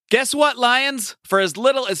Guess what, Lions? For as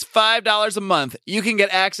little as $5 a month, you can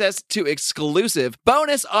get access to exclusive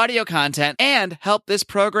bonus audio content and help this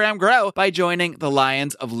program grow by joining the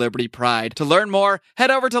Lions of Liberty Pride. To learn more,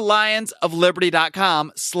 head over to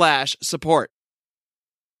lionsofliberty.com/support.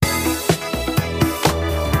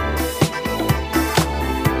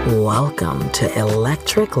 Welcome to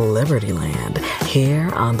Electric Libertyland, here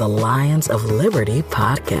on the Lions of Liberty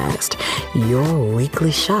podcast, your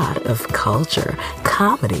weekly shot of culture,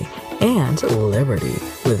 comedy, and liberty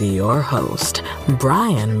with your host,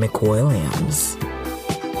 Brian McWilliams.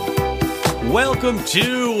 Welcome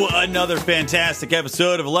to another fantastic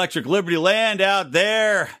episode of Electric Libertyland out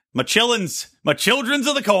there. My children's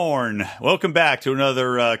of the corn. Welcome back to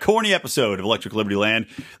another corny episode of Electric Libertyland.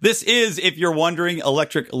 This is, if you're wondering,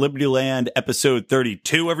 Electric Libertyland episode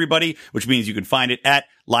 32, everybody, which means you can find it at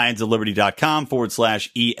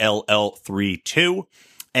lionsofliberty.com/ELL32.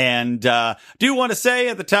 And do want to say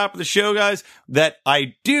at the top of the show, guys, that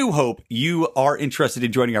I do hope you are interested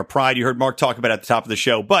in joining our Pride. You heard Mark talk about it at the top of the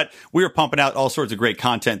show, but we are pumping out all sorts of great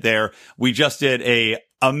content there. We just did a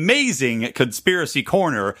amazing conspiracy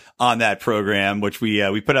corner on that program, which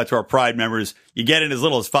we put out to our Pride members. You get in as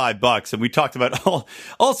little as $5, and we talked about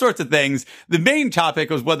all sorts of things. The main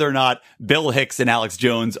topic was whether or not Bill Hicks and Alex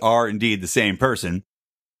Jones are indeed the same person.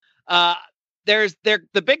 The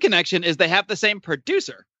big connection is they have the same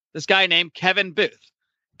producer, this guy named Kevin Booth,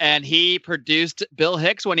 and he produced Bill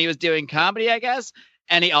Hicks when he was doing comedy, I guess.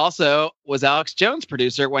 And he also was Alex Jones'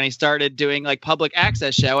 producer when he started doing like public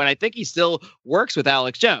access show. And I think he still works with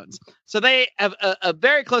Alex Jones. So they have a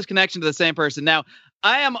very close connection to the same person. Now,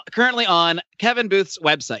 I am currently on Kevin Booth's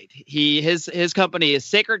website. His company is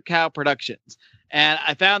Sacred Cow Productions. And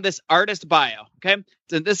I found this artist bio. Okay.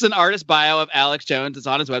 So this is an artist bio of Alex Jones. It's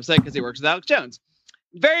on his website because he works with Alex Jones.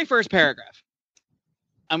 Very first paragraph.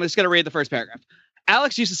 I'm just going to read the first paragraph.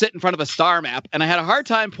 Alex used to sit in front of a star map, and I had a hard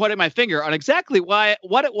time pointing my finger on exactly what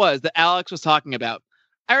it was that Alex was talking about.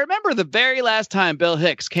 I remember the very last time Bill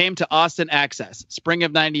Hicks came to Austin Access, spring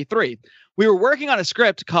of '93. We were working on a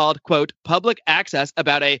script called, quote, Public Access,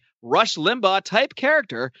 about a Rush Limbaugh type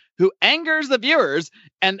character who angers the viewers,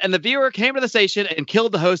 and the viewer came to the station and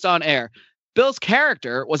killed the host on air. Bill's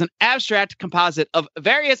character was an abstract composite of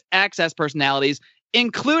various Access personalities,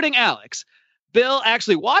 including Alex. Bill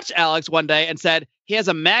actually watched Alex one day and said, he has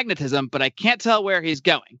a magnetism, but I can't tell where he's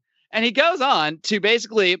going. And he goes on to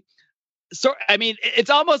basically, it's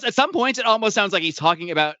almost, at some points, it almost sounds like he's talking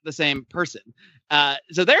about the same person.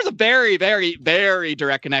 So there's a very, very, very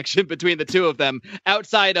direct connection between the two of them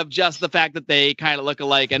outside of just the fact that they kind of look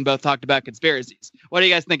alike and both talked about conspiracies. What do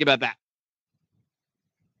you guys think about that?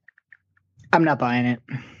 I'm not buying it.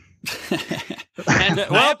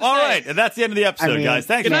 Well, all right. And that's the end of the episode, guys.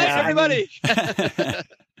 Thank you. Good night, everybody.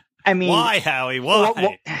 Why, Howie?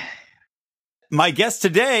 Why? My guest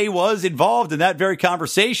today was involved in that very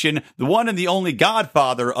conversation, the one and the only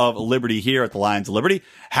godfather of liberty here at the Lions of Liberty,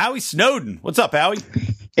 Howie Snowden. What's up, Howie?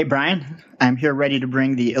 Hey, Brian. I'm here ready to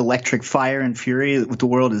bring the electric fire and fury that the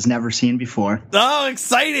world has never seen before. Oh,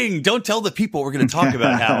 exciting. Don't tell the people we're going to talk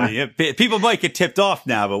about, Howie. People might get tipped off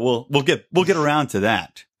now, but we'll get around to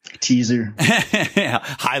that. Teaser.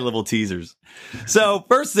 High-level teasers. So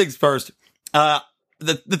first things first, the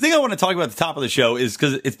thing I want to talk about at the top of the show is,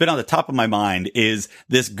 because it's been on the top of my mind, is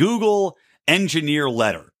this Google engineer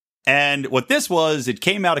letter. And what this was, it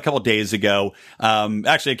came out a couple days ago.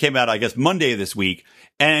 Actually, it came out, I guess, Monday this week.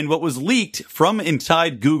 And what was leaked from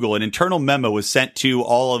inside Google, an internal memo was sent to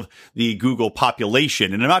all of the Google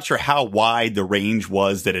population. And I'm not sure how wide the range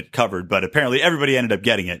was that it covered, but apparently everybody ended up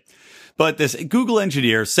getting it. But this Google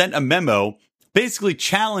engineer sent a memo basically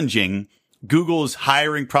challenging Google's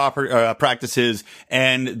hiring practices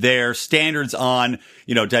and their standards on,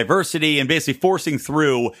 diversity, and basically forcing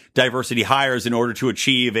through diversity hires in order to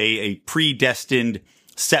achieve a predestined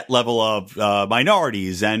set level of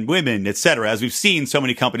minorities and women, et cetera, as we've seen so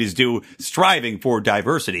many companies do, striving for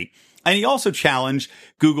diversity. And he also challenged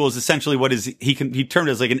Google's essentially what is he termed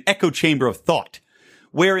as like an echo chamber of thought,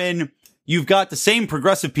 wherein you've got the same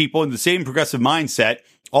progressive people and the same progressive mindset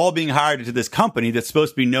all being hired into this company that's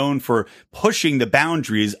supposed to be known for pushing the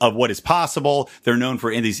boundaries of what is possible. They're known for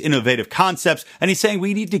these innovative concepts. And he's saying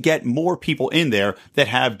we need to get more people in there that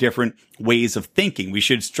have different ways of thinking. We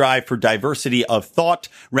should strive for diversity of thought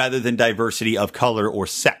rather than diversity of color or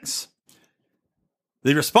sex.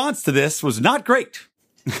 The response to this was not great,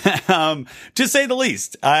 to say the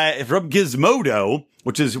least. From Gizmodo,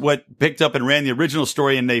 which is what picked up and ran the original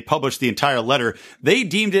story, and they published the entire letter, they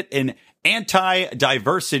deemed it an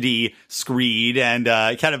anti-diversity screed and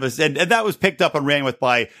and that was picked up and ran with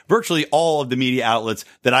by virtually all of the media outlets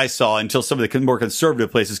that I saw until some of the more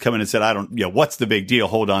conservative places come in and said, what's the big deal?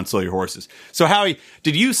 Hold on, slow your horses. So Howie,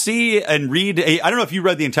 did you see and read I don't know if you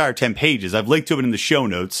read the entire 10 pages. I've linked to it in the show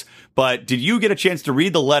notes, but did you get a chance to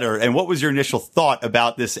read the letter, and what was your initial thought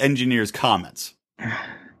about this engineer's comments?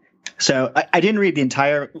 So I didn't read the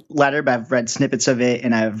entire letter, but I've read snippets of it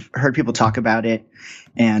and I've heard people talk about it.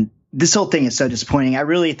 And this whole thing is so disappointing. I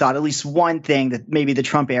really thought at least one thing that maybe the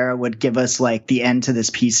Trump era would give us like the end to this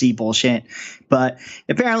PC bullshit, but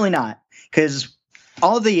apparently not, because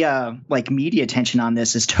all the media attention on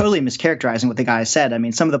this is totally mischaracterizing what the guy said. I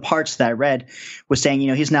mean, some of the parts that I read was saying,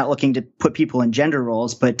 he's not looking to put people in gender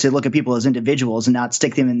roles, but to look at people as individuals and not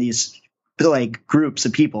stick them in these like groups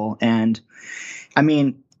of people. And I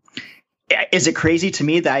mean, is it crazy to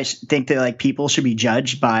me that I think that like people should be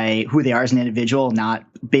judged by who they are as an individual, not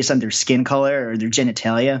based on their skin color or their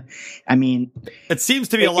genitalia? I mean, it seems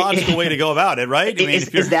to be a logical way to go about it, right? I mean,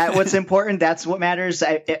 is that what's important? That's what matters.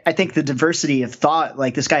 I think the diversity of thought,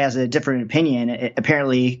 like this guy has a different opinion.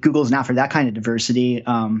 Apparently Google's not for that kind of diversity.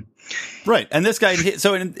 Right. And this guy,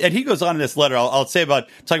 and he goes on in this letter, I'll say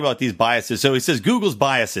talk about these biases. So he says Google's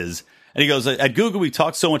biases. And he goes, at Google, we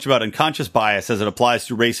talk so much about unconscious bias as it applies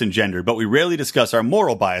to race and gender, but we rarely discuss our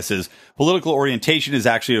moral biases. Political orientation is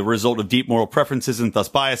actually a result of deep moral preferences and thus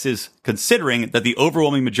biases. Considering that the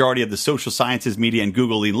overwhelming majority of the social sciences, media, and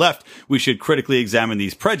Google lean left, we should critically examine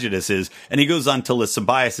these prejudices. And he goes on to list some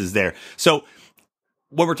biases there. So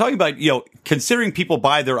when we're talking about, considering people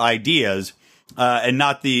by their ideas, and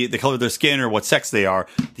not the color of their skin or what sex they are,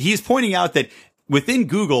 he's pointing out that within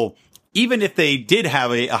Google, even if they did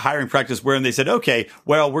have a hiring practice wherein they said, okay,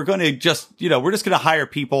 well, we're going to just, we're just going to hire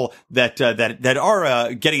people that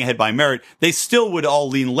are getting ahead by merit, they still would all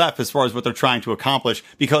lean left as far as what they're trying to accomplish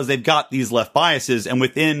because they've got these left biases. And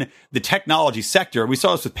within the technology sector, we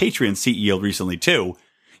saw this with Patreon's CEO recently too.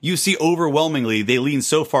 You see overwhelmingly they lean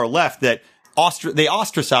so far left that they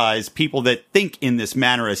ostracize people that think in this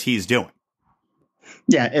manner as he's doing.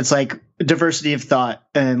 Yeah, it's like diversity of thought.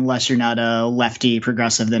 Unless you're not a lefty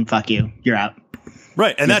progressive, then fuck you. You're out.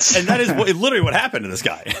 Right. And that is literally what happened to this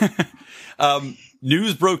guy.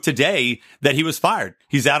 News broke today that he was fired.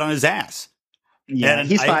 He's out on his ass. Yeah, and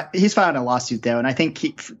he's filed a lawsuit though, and I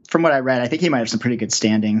think from what I read, I think he might have some pretty good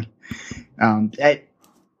standing. I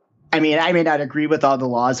mean, I may not agree with all the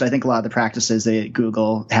laws, but I think a lot of the practices that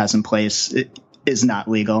Google has in place is not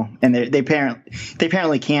legal, and they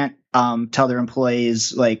apparently can't tell their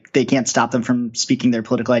employees, like they can't stop them from speaking their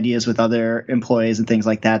political ideas with other employees and things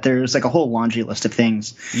like that. There's like a whole laundry list of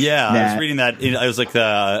things. Yeah, I was reading that. It was like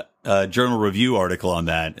the Journal Review article on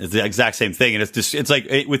that. It's the exact same thing, and it's like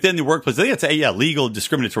within the workplace. I think it's legal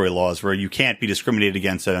discriminatory laws where you can't be discriminated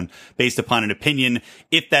against based upon an opinion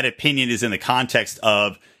if that opinion is in the context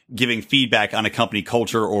of giving feedback on a company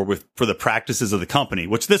culture or for the practices of the company,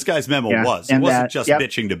 which this guy's memo was. It wasn't just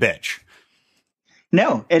bitching to bitch.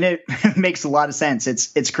 No, and it makes a lot of sense.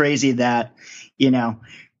 It's crazy that,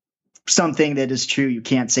 something that is true, you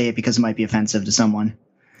can't say it because it might be offensive to someone.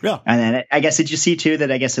 Yeah. And then I guess, did you see too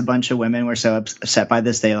that I guess a bunch of women were so upset by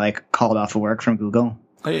this they like called off of work from Google?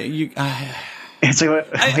 It's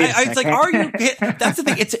like, are you? That's the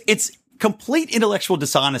thing. It's complete intellectual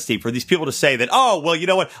dishonesty for these people to say that, oh, well, you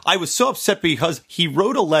know what? I was so upset because he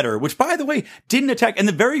wrote a letter, which, by the way, didn't attack. In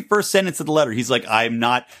the very first sentence of the letter, he's like, I'm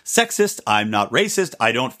not sexist. I'm not racist.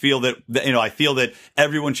 I don't feel that, I feel that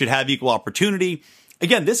everyone should have equal opportunity.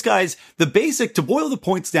 Again, this guy's to boil the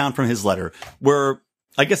points down from his letter were,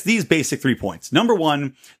 I guess, these basic 3 points. Number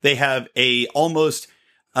one, they have a almost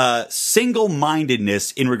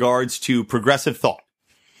single-mindedness in regards to progressive thought.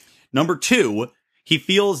 Number two, he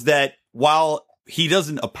feels that while he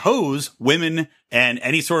doesn't oppose women and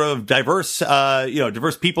any sort of diverse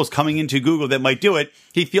peoples coming into Google that might do it,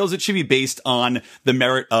 he feels it should be based on the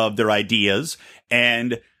merit of their ideas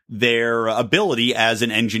and their ability as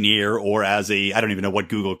an engineer or as I don't even know what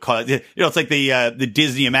Google calls it. It's like the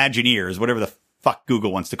Disney Imagineers, whatever the fuck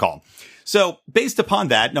Google wants to call them. So based upon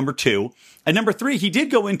that, number two, and number three, he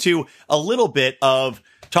did go into a little bit of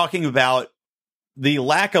talking about the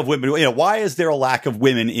lack of women. Why is there a lack of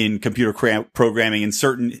women in computer programming in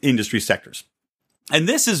certain industry sectors? And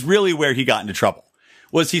this is really where he got into trouble,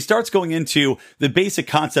 was he starts going into the basic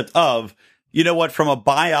concept of, from a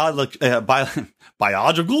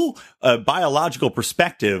biological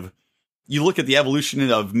perspective, you look at the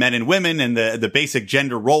evolution of men and women and the basic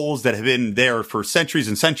gender roles that have been there for centuries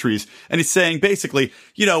and centuries. And he's saying basically,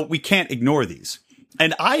 we can't ignore these.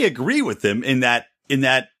 And I agree with him in that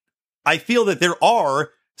I feel that there are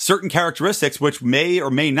certain characteristics which may or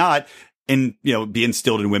may not be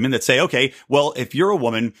instilled in women that say, okay, well, if you're a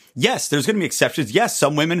woman, yes, there's going to be exceptions. Yes,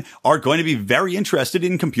 some women are going to be very interested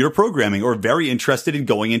in computer programming or very interested in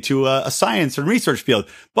going into a science and research field.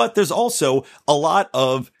 But there's also a lot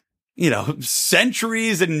of,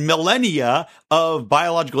 centuries and millennia of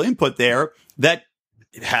biological input there that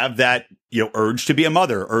have that, urge to be a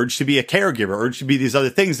mother, urge to be a caregiver, urge to be these other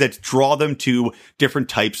things that draw them to different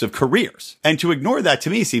types of careers. And to ignore that to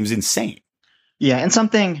me seems insane. Yeah. And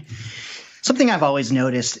something I've always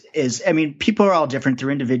noticed is, people are all different. They're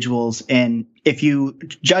individuals. And if you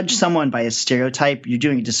judge someone by a stereotype, you're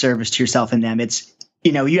doing a disservice to yourself and them. It's,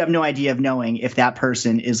 you have no idea of knowing if that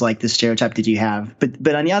person is like the stereotype that you have.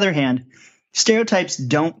 But on the other hand, stereotypes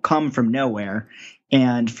don't come from nowhere.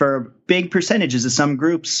 And for big percentages of some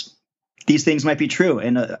groups, these things might be true.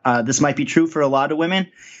 And this might be true for a lot of women.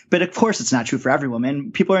 But of course, it's not true for every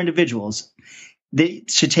woman. People are individuals. They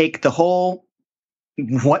should take the whole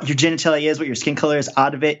what your genitalia is, what your skin color is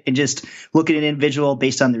out of it, and just look at an individual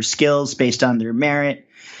based on their skills, based on their merit.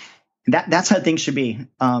 That's how things should be.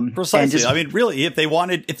 Precisely. Really, if they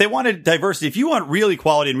wanted diversity, if you want real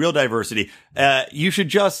equality and real diversity, you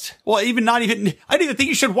should I don't even think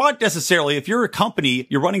you should want necessarily. If you're a company,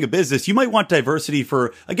 you're running a business, you might want diversity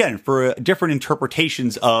for different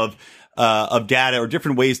interpretations of data or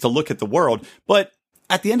different ways to look at the world. But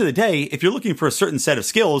at the end of the day, if you're looking for a certain set of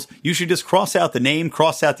skills, you should just cross out the name,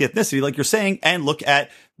 cross out the ethnicity, like you're saying, and look at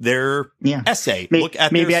their essay, look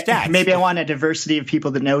at their stats. Maybe I want a diversity of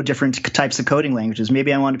people that know different types of coding languages.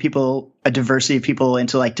 Maybe I want a diversity of people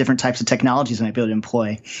into like different types of technologies I might be able to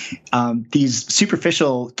employ. These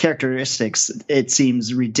superficial characteristics, it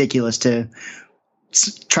seems ridiculous to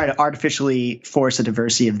try to artificially force a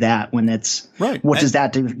diversity of that when it's right. What does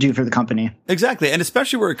that do for the company? Exactly. And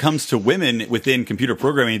especially where it comes to women within computer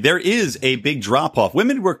programming, there is a big drop off.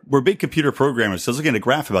 Women were big computer programmers. So I was looking at a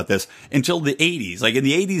graph about this until the 80s. Like in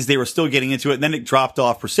the 80s, they were still getting into it. And then it dropped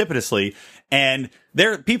off precipitously. And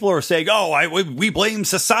people are saying, we blame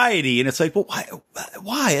society. And it's like, well,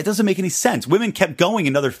 why? It doesn't make any sense. Women kept going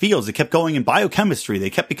in other fields. They kept going in biochemistry. They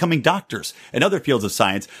kept becoming doctors and other fields of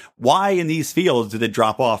science. Why in these fields did it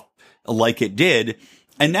drop off like it did?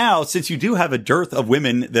 And now, since you do have a dearth of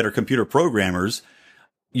women that are computer programmers,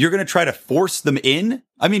 you're going to try to force them in?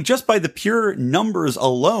 Just by the pure numbers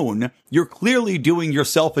alone, you're clearly doing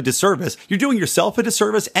yourself a disservice. You're doing yourself a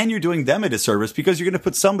disservice and you're doing them a disservice because you're going to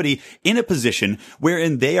put somebody in a position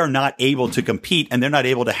wherein they are not able to compete and they're not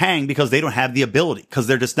able to hang because they don't have the ability, because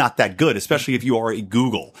they're just not that good, especially if you are a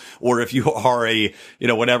Google or if you are a,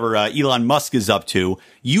 whatever Elon Musk is up to.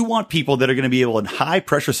 You want people that are going to be able in high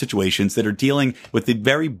pressure situations that are dealing with the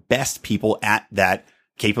very best people at that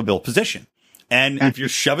capable position. And if you're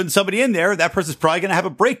shoving somebody in there, that person's probably going to have a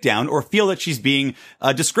breakdown or feel that she's being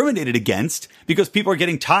discriminated against because people are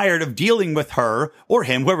getting tired of dealing with her or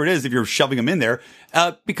him, whoever it is, if you're shoving them in there,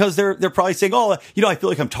 because they're probably saying, I feel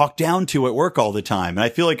like I'm talked down to at work all the time. And I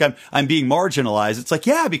feel like I'm being marginalized. It's like,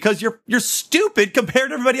 yeah, because you're stupid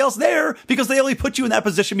compared to everybody else there because they only put you in that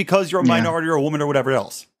position because you're a minority or a woman or whatever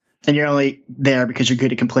else. And you're only there because you're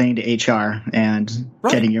good at complaining to HR and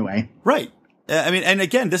getting your way. Right. And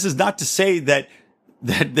again, this is not to say that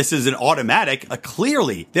this is an automatic.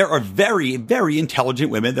 Clearly, there are very, very intelligent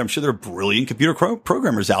women. I'm sure there are brilliant computer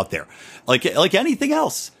programmers out there, like anything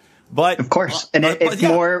else. But of course, and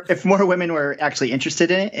if more women were actually interested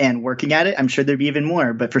in it and working at it, I'm sure there'd be even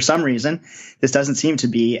more. But for some reason, this doesn't seem to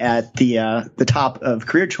be at the top of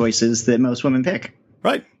career choices that most women pick.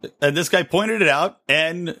 Right. And this guy pointed it out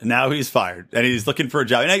and now he's fired and he's looking for a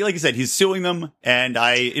job. And like I said, he's suing them. And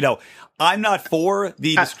I'm not for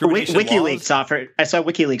the discrimination WikiLeaks laws. I saw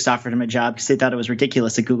WikiLeaks offered him a job because they thought it was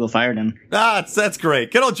ridiculous that Google fired him. That's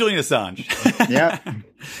great. Good old Julian Assange. Yeah.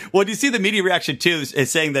 Well, do you see the media reaction too is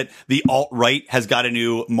saying that the alt-right has got a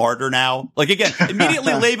new martyr now? Like again,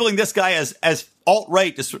 immediately labeling this guy as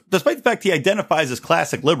alt-right, despite the fact he identifies as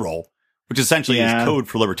classic liberal, which essentially is code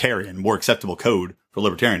for libertarian, more acceptable code for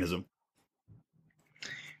libertarianism.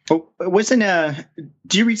 Oh,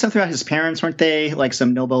 do you read something about his parents? Weren't they like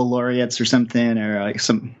some Nobel laureates or something, or like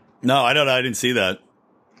some? No, I don't know. I didn't see that.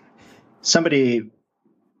 Somebody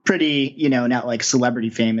pretty, not like celebrity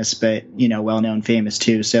famous, but well-known famous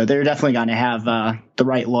too. So they're definitely going to have the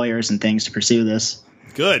right lawyers and things to pursue this.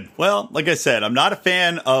 Good. Well, like I said, I'm not a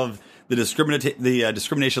fan of the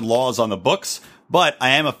discrimination laws on the books, but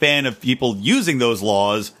I am a fan of people using those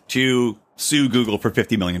laws to sue Google for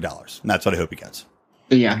 $50 million. And that's what I hope he gets.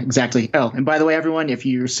 Yeah, exactly. Oh, and by the way, everyone, if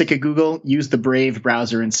you're sick of Google, use the Brave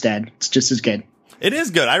browser instead. It's just as good. It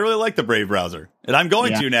is good. I really like the Brave browser, and I'm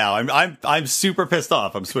going to now. I'm super pissed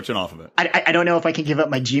off. I'm switching off of it. I don't know if I can give up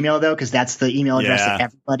my Gmail though, because that's the email address that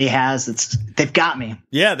everybody has. They've got me.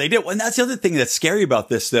 Yeah, they do. And that's the other thing that's scary about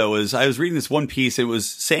this though, is I was reading this one piece. It was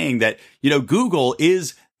saying that, Google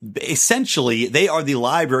is essentially, they are the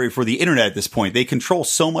library for the internet at this point. They control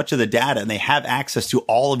so much of the data, and they have access to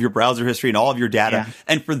all of your browser history and all of your data. Yeah.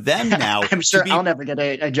 And for them now, I'm sure I'll never get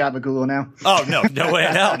a job at Google now. Oh no way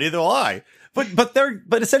in hell. Neither will I.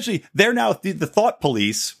 But essentially they're now the thought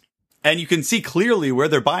police, and you can see clearly where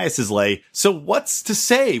their biases lay. So what's to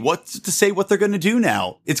say what they're going to do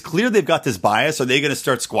now? It's clear they've got this bias. Are they going to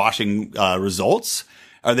start squashing results?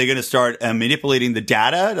 Are they going to start manipulating the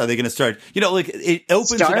data? Are they going to start, it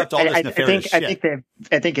opens it up to all this nefarious shit.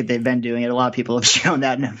 I think they've been doing it. A lot of people have shown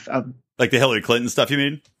that. Like the Hillary Clinton stuff, you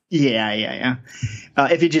mean? Yeah.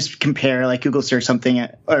 If you just compare, like Google search something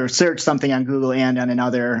on Google and on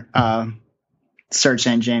another search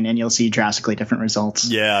engine, and you'll see drastically different results.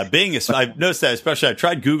 Yeah, Bing is. I've noticed that, especially. I've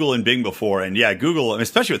tried Google and Bing before, and Google,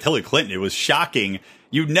 especially with Hillary Clinton, it was shocking.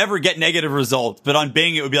 You'd never get negative results, but on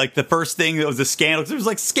Bing, it would be like the first thing that was a scandal. There was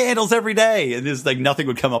like scandals every day, and there's like nothing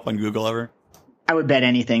would come up on Google ever. I would bet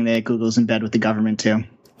anything that Google's in bed with the government too.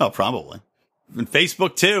 Oh, probably. And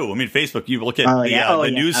Facebook too. I mean, Facebook, you look at the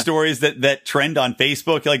news stories that trend on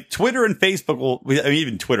Facebook, like Twitter and Facebook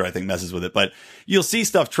even Twitter, I think, messes with it, but you'll see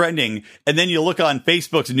stuff trending, and then you look on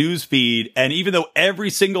Facebook's news feed, and even though every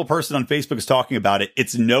single person on Facebook is talking about it,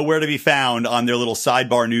 it's nowhere to be found on their little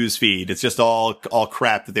sidebar news feed. It's just all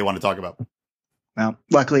crap that they want to talk about. Well,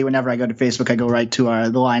 luckily, whenever I go to Facebook, I go right to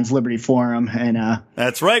the Lions Liberty Forum, and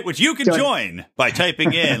that's right, which you can join by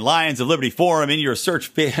typing in Lions of Liberty Forum in your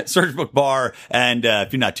search book bar, and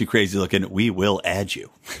if you're not too crazy looking, we will add you.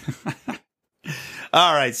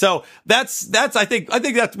 All right, so that's I think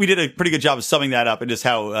that we did a pretty good job of summing that up, and just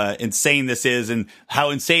how insane this is, and how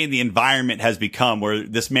insane the environment has become, where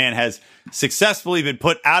this man has successfully been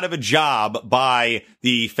put out of a job by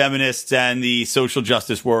the feminists and the social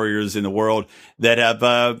justice warriors in the world that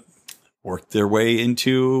have worked their way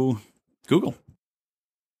into Google.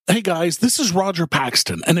 Hey guys, this is Roger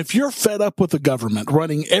Paxton, and if you're fed up with the government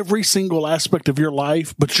running every single aspect of your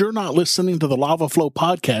life, but you're not listening to the Lava Flow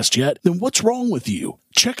podcast yet, then what's wrong with you?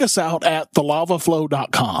 Check us out at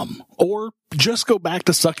thelavaflow.com, or just go back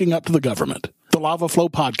to sucking up to the government. The Lava Flow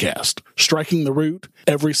podcast, striking the root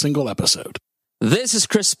every single episode. This is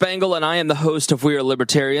Chris Spangle, and I am the host of We Are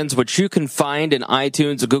Libertarians, which you can find in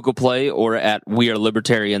iTunes, Google Play, or at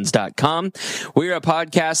wearelibertarians.com. We are a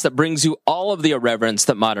podcast that brings you all of the irreverence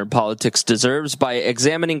that modern politics deserves by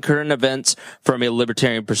examining current events from a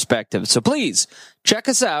libertarian perspective. So please, check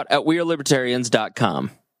us out at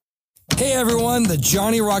wearelibertarians.com. Hey everyone, the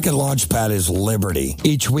Johnny Rocket Launchpad is Liberty.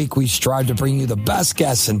 Each week we strive to bring you the best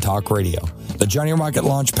guests in talk radio. The Johnny Rocket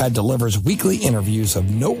Launchpad delivers weekly interviews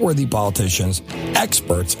of noteworthy politicians,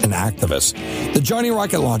 experts, and activists. The Johnny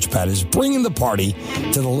Rocket Launchpad is bringing the party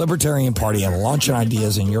to the Libertarian Party and launching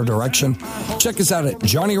ideas in your direction. Check us out at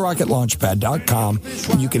johnnyrocketlaunchpad.com,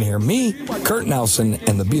 and you can hear me, Kurt Nelson,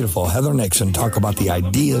 and the beautiful Heather Nixon talk about the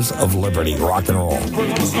ideas of liberty, rock and roll.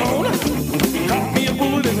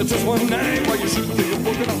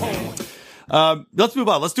 Let's move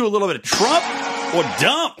on. Let's do a little bit of Trump or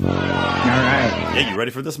dump. All right. Hey, you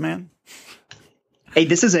ready for this, man? Hey,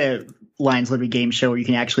 this is a Lions Liberty game show where you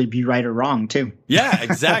can actually be right or wrong, too. Yeah,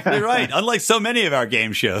 exactly right. Unlike so many of our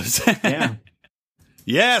game shows. Yeah.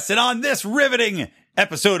 Yes, and on this riveting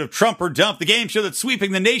episode of Trump or Dump, the game show that's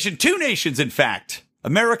sweeping the nation, two nations, in fact,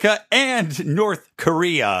 America and North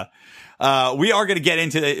Korea. We are going to get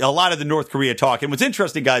into a lot of the North Korea talk. And what's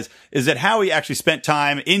interesting, guys, is that Howie actually spent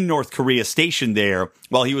time in North Korea, stationed there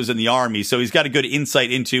while he was in the army. So he's got a good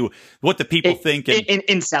insight into what the people think.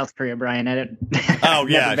 In South Korea, Brian. Oh,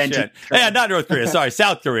 yeah, shit. Yeah, not North Korea. Sorry,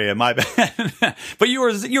 South Korea. My bad. But you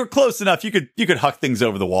were close enough. You could huck things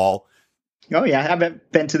over the wall. Oh, yeah.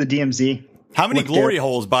 I've been to the DMZ. How many glory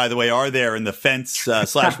holes, by the way, are there in the fence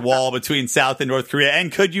 / wall between South and North Korea?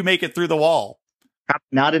 And could you make it through the wall?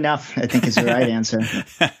 Not enough, I think, is the right answer.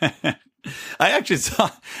 I actually saw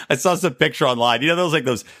some picture online. You know,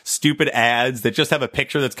 those stupid ads that just have a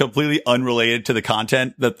picture that's completely unrelated to the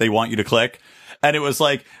content that they want you to click. And it was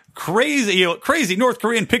like crazy North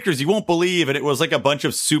Korean pictures you won't believe. And it was like a bunch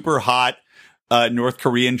of super hot North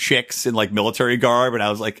Korean chicks in like military garb. And I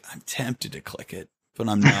was like, I'm tempted to click it, but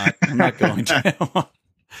I'm not. I'm not going to. All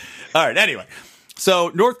right. Anyway.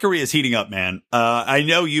 So North Korea is heating up, man. I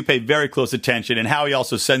know you pay very close attention, and Howie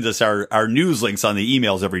also sends us our news links on the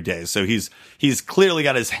emails every day. So he's clearly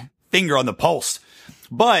got his finger on the pulse.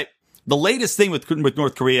 But the latest thing with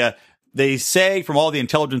North Korea, they say from all the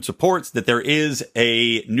intelligence reports that there is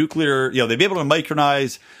a nuclear, they'd be able to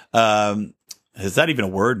micronize, is that even a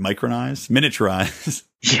word? Micronize? Miniaturize.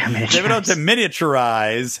 Yeah, They've been able to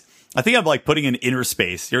miniaturize. I think I'm like putting in Inner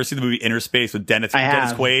Space. You ever seen the movie Inner Space with Dennis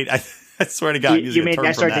Quaid? I swear to God, you made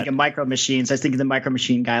me start thinking micro machines. I was thinking the micro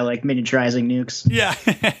machine guy, like miniaturizing nukes. Yeah.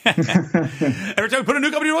 Every time we put a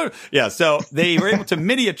nuke up in your yeah. So they were able to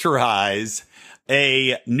miniaturize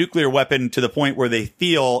a nuclear weapon to the point where they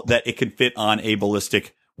feel that it can fit on a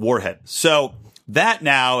ballistic warhead. So that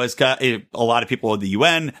now has got a lot of people in the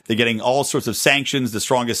UN. They're getting all sorts of sanctions, the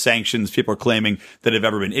strongest sanctions people are claiming that have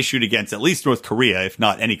ever been issued against at least North Korea, if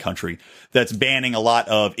not any country, that's banning a lot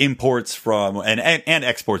of imports from and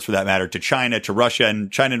exports for that matter to China, to Russia,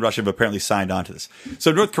 and China and Russia have apparently signed on to this.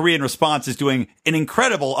 So North Korea in response is doing an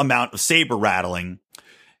incredible amount of saber rattling.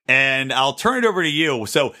 And I'll turn it over to you.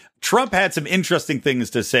 So Trump had some interesting things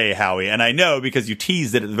to say, Howie, and I know because you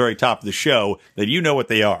teased it at the very top of the show that you know what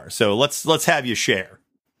they are. So let's have you share.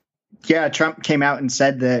 Yeah, Trump came out and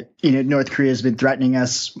said that, North Korea has been threatening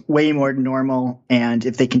us way more than normal. And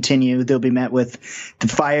if they continue, they'll be met with the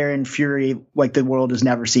fire and fury like the world has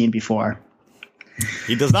never seen before.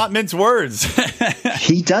 He does not mince words.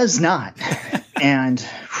 He does not. And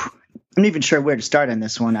I'm not even sure where to start on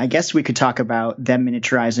this one. I guess we could talk about them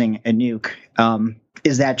miniaturizing a nuke.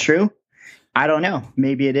 Is that true? I don't know.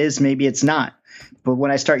 Maybe it is. Maybe it's not. But when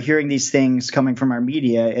I start hearing these things coming from our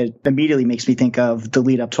media, it immediately makes me think of the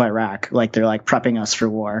lead up to Iraq. Like they're like prepping us for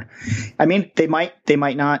war. I mean, they might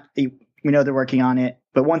not. We know they're working on it.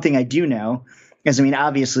 But one thing I do know is,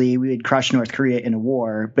 obviously we would crush North Korea in a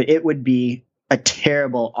war, but it would be a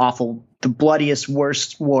terrible, awful, the bloodiest,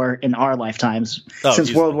 worst war in our lifetimes since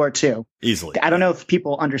easily. World War II. Easily. I don't know if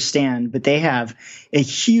people understand, but they have a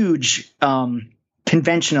huge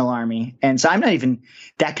conventional army. And so I'm not even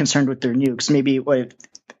that concerned with their nukes. Maybe it would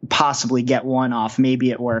possibly get one off.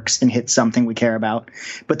 Maybe it works and hits something we care about.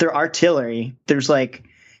 But their artillery, there's like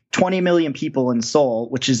 20 million people in Seoul,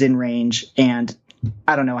 which is in range. And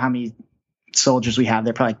I don't know how many soldiers we have.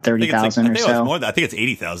 They're probably like 30,000 or so. More than, I think it's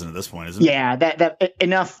 80,000 at this point, isn't it? Yeah, that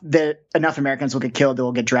enough Americans will get killed. They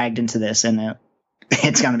will get dragged into this, and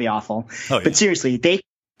it's going to be awful. Oh, yeah. But seriously, they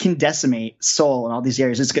can decimate Seoul and all these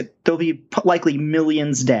areas. There'll be likely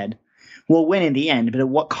millions dead. We'll win in the end, but at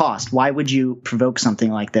what cost? Why would you provoke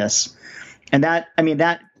something like this? And that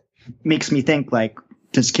makes me think, like,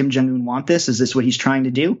 does Kim Jong-un want this? Is this what he's trying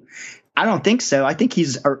to do? I don't think so. I don't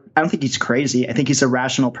think he's crazy. I think he's a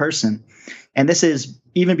rational person. And this is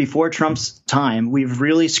even before Trump's time. We've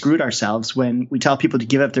really screwed ourselves when we tell people to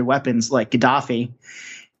give up their weapons like Gaddafi.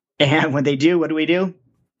 And when they do, what do?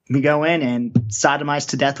 We go in and sodomize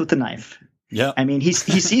to death with a knife. Yeah. I mean, he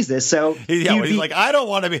sees this. So he's like, I don't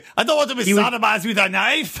want to be sodomized with a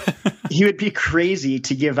knife. He would be crazy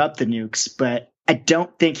to give up the nukes, but I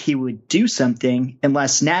don't think he would do something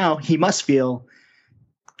unless now he must feel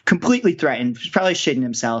completely threatened. He's probably shitting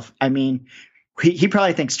himself. I mean, he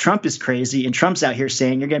probably thinks Trump is crazy, and Trump's out here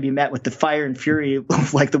saying you're going to be met with the fire and fury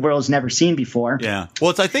like the world's never seen before. Yeah.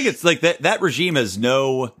 Well, I think it's like that regime has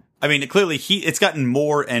no. I mean, clearly it's gotten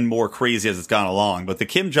more and more crazy as it's gone along. But the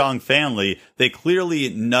Kim Jong family, they clearly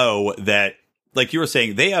know that, like you were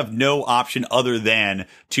saying, they have no option other than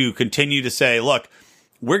to continue to say, look,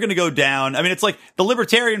 we're going to go down. I mean, it's like the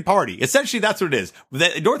Libertarian Party. Essentially, that's what it is.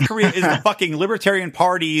 North Korea is the fucking Libertarian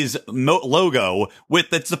Party's logo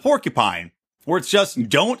it's the porcupine, where it's just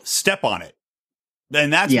don't step on it.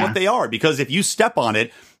 And that's what they are, because if you step on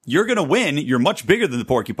it, you're going to win. You're much bigger than the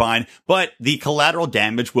porcupine, but the collateral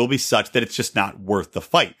damage will be such that it's just not worth the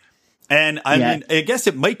fight. And I mean, I guess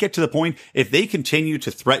it might get to the point if they continue to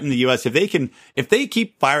threaten the U.S., if they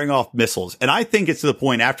keep firing off missiles, and I think it's to the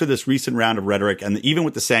point after this recent round of rhetoric and even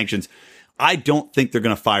with the sanctions, I don't think they're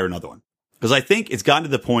going to fire another one, because I think it's gotten to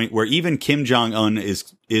the point where even Kim Jong-un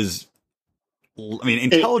is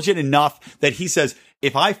intelligent enough that he says,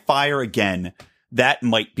 if I fire again, that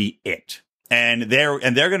might be it. And they're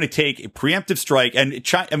going to take a preemptive strike. And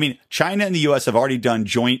China and the U.S. have already done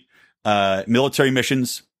joint military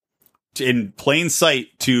missions in plain sight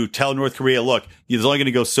to tell North Korea, look, it's only going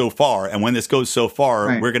to go so far. And when this goes so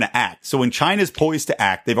far, we're going to act. So when China's poised to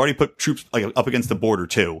act, they've already put troops up against the border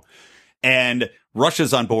too. And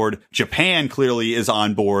Russia's on board. Japan clearly is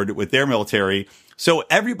on board with their military. So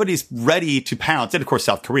everybody's ready to pounce. And of course,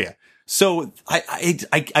 South Korea. So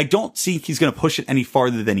I don't see he's going to push it any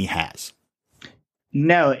farther than he has.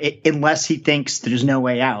 No, unless he thinks there's no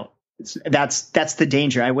way out. That's the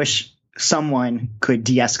danger. I wish someone could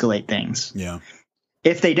de-escalate things. Yeah.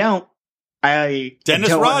 If they don't,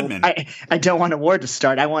 Dennis Rodman. I don't want a war to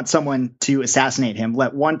start. I want someone to assassinate him.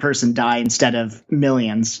 Let one person die instead of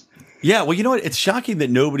millions. Yeah, well, you know what? It's shocking that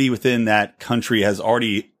nobody within that country has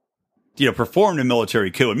already, performed a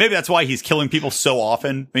military coup. And maybe that's why he's killing people so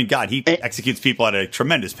often. I mean, God, he executes people at a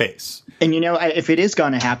tremendous pace. And, if it is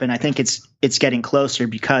going to happen, I think it's getting closer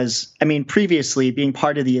because, I mean, previously being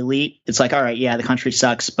part of the elite, it's like, all right, yeah, the country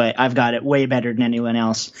sucks, but I've got it way better than anyone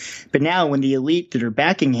else. But now when the elite that are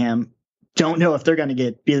backing him don't know if they're going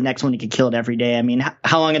to be the next one to get killed every day. I mean,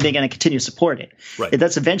 how long are they going to continue to support it? Right.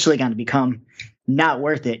 That's eventually going to become not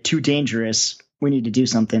worth it, too dangerous. We need to do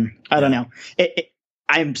something. I don't know.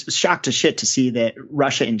 I'm shocked to shit to see that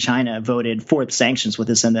Russia and China voted for the sanctions with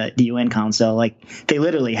us in the UN Council. Like, they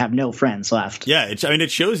literally have no friends left. Yeah,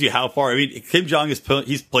 it shows you how far. I mean, Kim Jong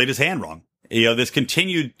he's played his hand wrong. This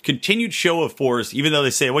continued show of force, even though they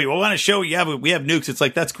say, well, we want to show we have nukes. It's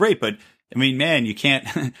like, that's great, but I mean, man, you can't,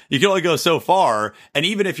 you can only go so far. And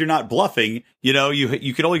even if you're not bluffing, you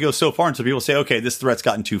can only go so far until people say, okay, this threat's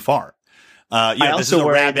gotten too far. This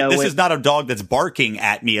is not a dog that's barking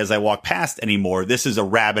at me as I walk past anymore. This is a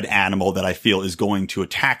rabid animal that I feel is going to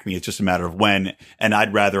attack me. It's just a matter of when, and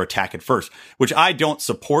I'd rather attack it first, which I don't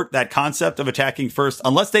support that concept of attacking first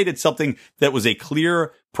unless they did something that was a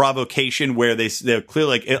clear provocation where they're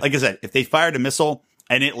clearly, like I said, if they fired a missile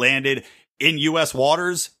and it landed in U.S.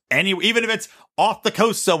 waters, even if it's off the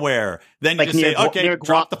coast somewhere, then you just say, okay,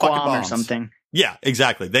 drop the fucking bombs or something. Yeah,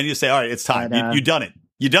 exactly. Then you say, all right, it's time. You done it.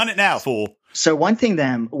 You done it now, fool. So one thing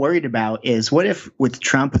that I'm worried about is what if with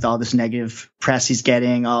Trump, with all this negative press he's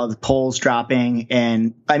getting, all the polls dropping,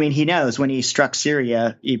 and I mean, he knows when he struck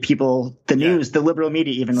Syria, the news, the liberal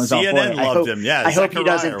media even was all for it. Loved him. Yeah, I hope he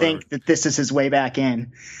doesn't think that this is his way back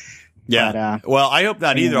in. Yeah. But, well, I hope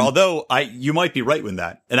not either. Although you might be right with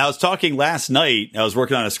that. And I was talking last night. I was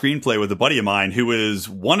working on a screenplay with a buddy of mine who is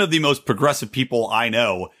one of the most progressive people I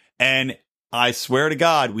know. And I swear to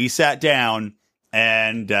God, we sat down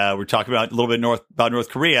and we're talking about a little bit about North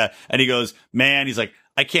Korea. And he goes, man, he's like,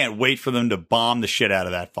 I can't wait for them to bomb the shit out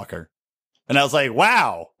of that fucker. And I was like,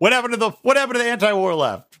 wow, what happened to the anti-war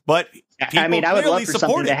left? But I mean, I would love for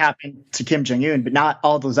something to happen to Kim Jong-un, but not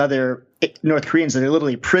all those other North Koreans that are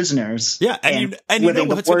literally prisoners. Yeah, and living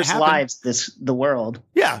the worst lives the world.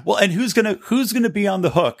 Yeah, well, and who's gonna be on the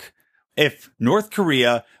hook if North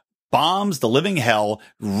Korea bombs the living hell,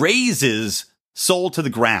 razes Seoul to the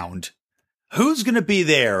ground? Who's gonna be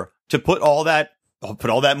there to put all that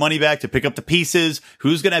money back, to pick up the pieces?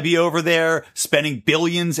 Who's going to be over there spending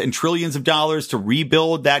billions and trillions of dollars to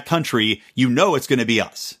rebuild that country? It's going to be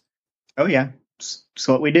us. Oh, yeah. It's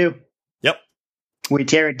what we do. Yep. We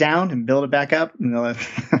tear it down and build it back up.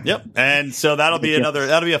 Yep. And so that'll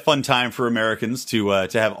be a fun time for Americans to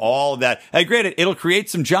have all of that. And granted, it'll create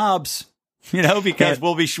some jobs, because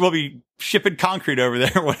we'll be shipping concrete over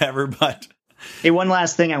there or whatever. But hey, one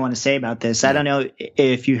last thing I want to say about this. I don't know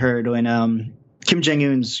if you heard when, Kim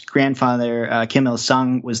Jong-un's grandfather, Kim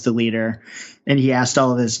Il-sung, was the leader, and he asked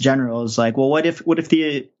all of his generals, like, well, what if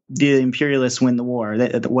the imperialists win the war?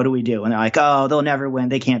 What do we do? And they're like, oh, they'll never win.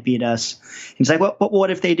 They can't beat us. And he's like, well, what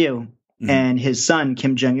if they do? Mm-hmm. And his son,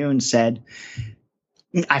 Kim Jong-un, said,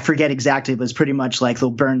 I forget exactly, but it's pretty much like they'll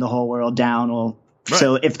burn the whole world down. Well, right.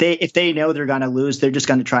 So if they know they're going to lose, they're just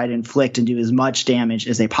going to try to inflict and do as much damage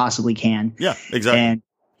as they possibly can. Yeah, exactly. And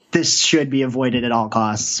this should be avoided at all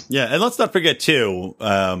costs. Yeah, and let's not forget, too,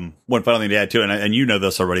 one final thing to add, too, and you know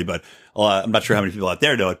this already, but I'm not sure how many people out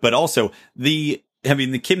there know it, but also the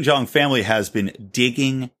Kim Jong family has been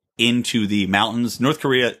digging into the mountains. North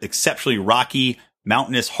Korea, exceptionally rocky,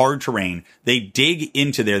 mountainous, hard terrain. They dig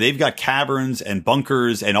into there. They've got caverns and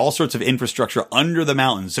bunkers and all sorts of infrastructure under the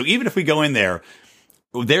mountains. So even if we go in there,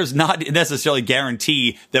 there's not necessarily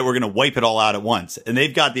guarantee that we're going to wipe it all out at once. And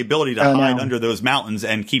they've got the ability to hide under those mountains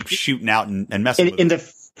and keep shooting out and messing with it. In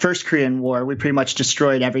the first Korean War, we pretty much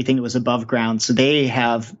destroyed everything that was above ground. So they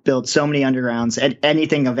have built so many undergrounds, and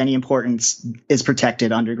anything of any importance is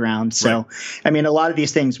protected underground. So, right. I mean, a lot of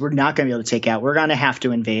these things we're not going to be able to take out. We're going to have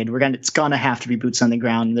to invade. It's going to have to be boots on the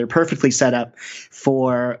ground. And they're perfectly set up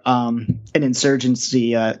for an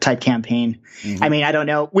insurgency type campaign. Mm-hmm. I mean, I don't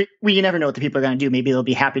know. We never know what the people are going to do. Maybe they'll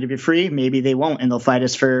be happy to be free. Maybe they won't, and they'll fight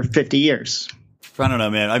us for 50 years. I don't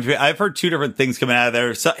know, man. I've heard two different things coming out of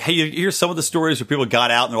there. So, hey, you hear some of the stories where people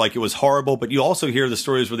got out and they're like, it was horrible. But you also hear the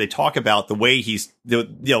stories where they talk about the way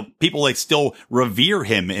people like still revere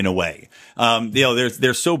him in a way.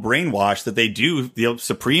 They're so brainwashed that they do,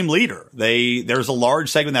 supreme leader. There's a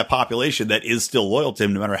large segment of that population that is still loyal to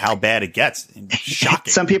him no matter how bad it gets.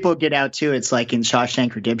 Shocking. Some people get out too. It's like in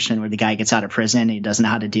Shawshank Redemption where the guy gets out of prison and he doesn't know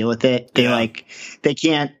how to deal with it. They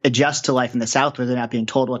can't adjust to life in the South where they're not being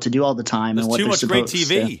told what to do all the time. There's and what too they're much great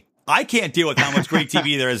TV. I can't deal with how much great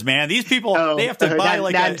TV there is, man. These people, they have to buy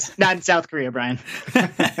not in South Korea, Brian.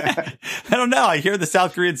 I don't know. I hear the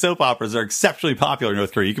South Korean soap operas are exceptionally popular in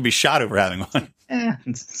North Korea. You could be shot over having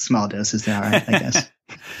one. Small doses, they're all right, I guess.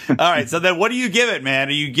 All right. So then what do you give it, man?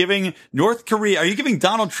 Are you giving North Korea, are you giving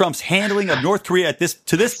Donald Trump's handling of North Korea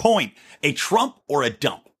to this point a Trump or a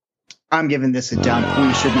dump? I'm giving this a dump.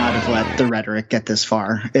 We should not have let the rhetoric get this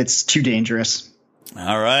far. It's too dangerous.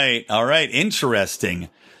 All right. All right. Interesting.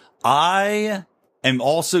 I am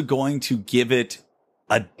also going to give it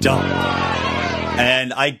a dump.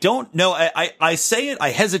 And I don't know. I say it, I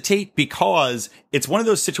hesitate because it's one of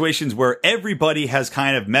those situations where everybody has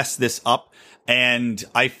kind of messed this up. And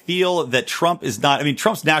I feel that Trump is not, I mean,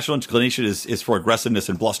 Trump's national inclination is for aggressiveness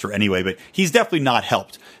and bluster anyway, but he's definitely not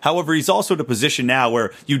helped. However, he's also in a position now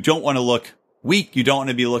where you don't want to look weak. You don't want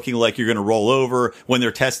to be looking like you're going to roll over when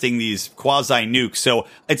they're testing these quasi nukes. So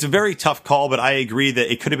it's a very tough call, but I agree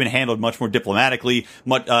that it could have been handled much more diplomatically,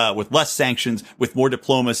 with less sanctions, with more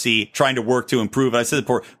diplomacy, trying to work to improve. I said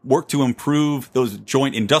before, work to improve those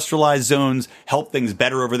joint industrialized zones, help things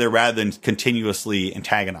better over there rather than continuously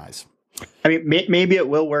antagonize. I mean, maybe it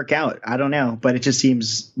will work out. I don't know, but it just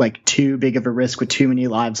seems like too big of a risk with too many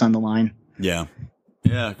lives on the line. Yeah.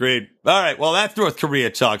 Yeah, great. All right. Well, that's North Korea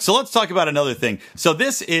talk. So let's talk about another thing. So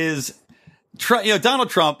this is, Donald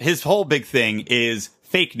Trump, his whole big thing is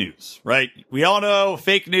fake news, right? We all know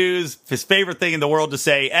fake news, his favorite thing in the world to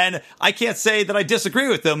say. And I can't say that I disagree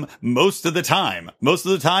with him most of the time. Most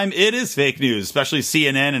of the time it is fake news, especially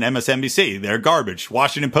CNN and MSNBC. They're garbage.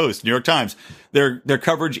 Washington Post, New York Times, their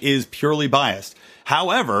coverage is purely biased.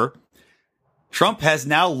 However, Trump has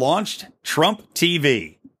now launched Trump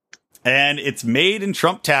TV. And it's made in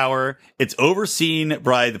Trump Tower. It's overseen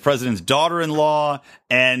by the president's daughter-in-law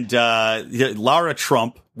and Lara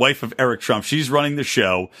Trump, wife of Eric Trump. She's running the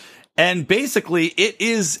show. And basically, it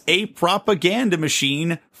is a propaganda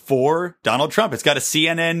machine for Donald Trump. It's got a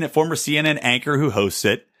former CNN anchor who hosts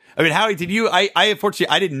it. I mean, Howie, did you?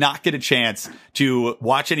 Unfortunately, I did not get a chance to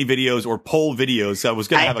watch any videos or poll videos. So I was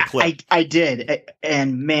going to have a clip. I did.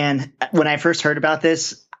 And man, when I first heard about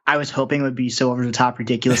this, I was hoping it would be so over the top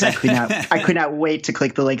ridiculous. I could not wait to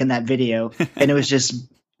click the link in that video. And it was just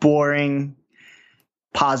boring,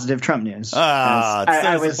 positive Trump news.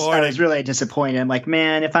 I was really disappointed. I'm like,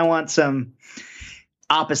 man, if I want some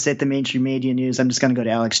opposite the mainstream media news, I'm just going to go to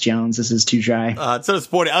Alex Jones. This is too dry. It's so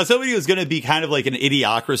disappointing. I was hoping it was going to be kind of like an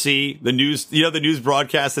idiocracy, the news, the news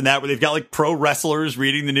broadcast and that, where they've got like pro wrestlers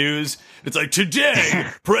reading the news. It's like, today,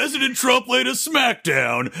 President Trump laid a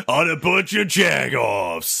smackdown on a bunch of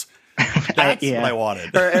jagoffs. That's what I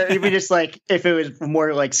wanted. Or even just like, if it was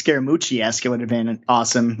more like Scaramucci-esque, it would have been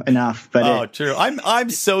awesome enough. But true. I'm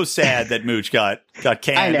so sad that Mooch got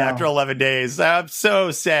canned after 11 days. I'm so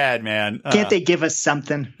sad, man. Can't they give us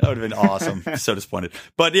something? That would have been awesome. So disappointed.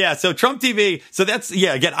 But yeah, so Trump TV. So that's,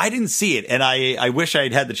 again, I didn't see it. And I wish I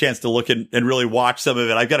had the chance to look and really watch some of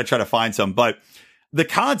it. I've got to try to find some. But the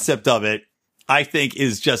concept of it, I think,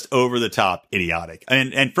 is just over the top idiotic.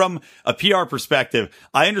 And from a PR perspective,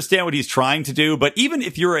 I understand what he's trying to do. But even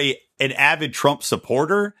if you're an avid Trump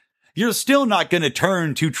supporter, you're still not going to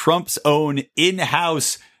turn to Trump's own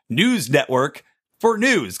in-house news network for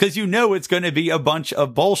news, because it's going to be a bunch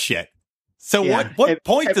of bullshit. So what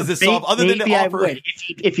point does this solve other than to offer?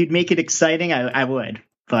 If you'd make it exciting, I would.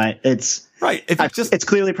 But it's right. It's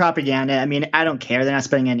clearly propaganda. I mean, I don't care. They're not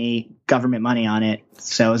spending any government money on it.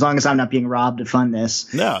 So as long as I'm not being robbed to fund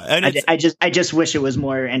this, no. And I just wish it was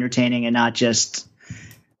more entertaining and not just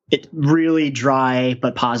really dry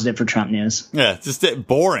but positive for Trump news. Yeah, just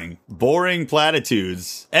boring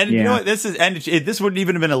platitudes. And you know what? This wouldn't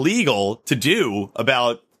even have been illegal to do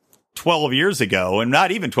about 12 years ago, and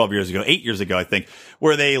not even 12 years ago, 8 years ago, I think,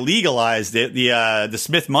 where they legalized it, the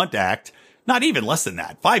Smith-Mundt Act. Not even less than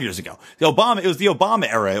that. 5 years ago, it was the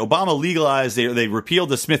Obama era. Obama legalized, they repealed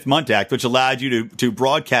the Smith-Mundt Act, which allowed you to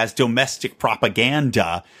broadcast domestic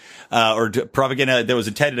propaganda, or propaganda that was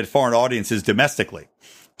intended at foreign audiences domestically.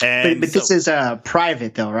 And but this is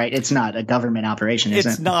private though, right? It's not a government operation, is it?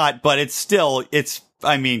 It's not, but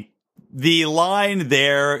I mean, the line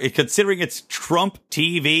there, considering it's Trump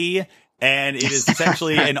TV, and it is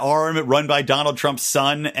essentially an arm run by Donald Trump's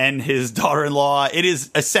son and his daughter-in-law. It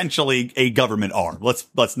is essentially a government arm.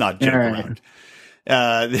 Let's not joke around.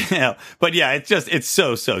 But yeah, it's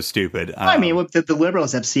so stupid. I mean, look, the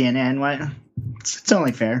liberals have CNN. What? It's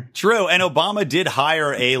only fair. True. And Obama did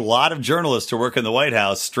hire a lot of journalists to work in the White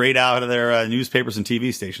House straight out of their newspapers and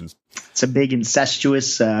TV stations. It's a big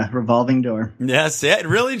incestuous revolving door. Yes, it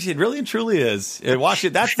really and truly is.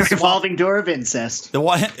 Washington, that's the revolving door of incest.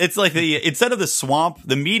 It's like instead of the swamp,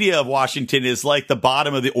 the media of Washington is like the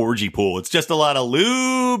bottom of the orgy pool. It's just a lot of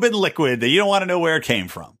lube and liquid that you don't want to know where it came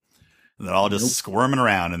from. They're all just squirming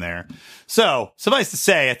around in there. So suffice to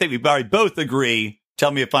say, I think we probably both agree.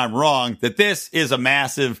 Tell me if I'm wrong, that this is a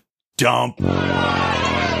massive dump.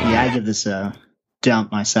 Yeah, I give this a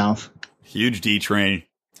dump myself. Huge D train.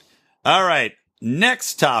 All right.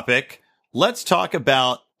 Next topic. Let's talk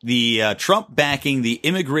about the Trump backing the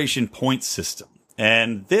immigration point system.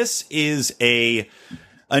 And this is a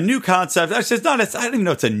new concept. Actually, it's not. I don't even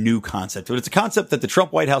know it's a new concept, but it's a concept that the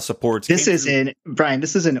Trump White House supports. This is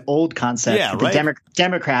an old concept. Yeah, right? The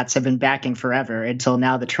Democrats have been backing forever until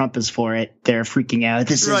now that Trump is for it. They're freaking out.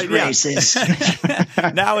 This is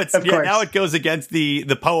racist. Now now it goes against the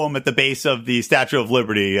poem at the base of the Statue of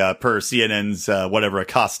Liberty per CNN's whatever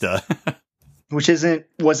Acosta. Which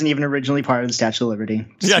wasn't even originally part of the Statue of Liberty.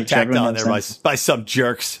 Yeah, tacked on there by some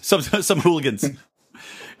jerks, some hooligans.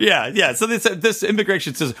 Yeah. So this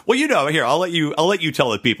immigration says, well, here, I'll let you tell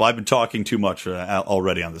the people. I've been talking too much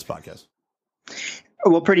already on this podcast.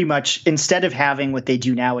 Well, pretty much instead of having what they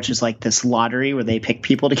do now, which is like this lottery where they pick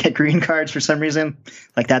people to get green cards for some reason,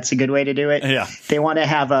 like that's a good way to do it. Yeah. They want to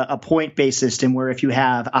have a point-based system where if you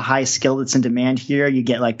have a high skill that's in demand here, you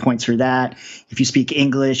get like points for that. If you speak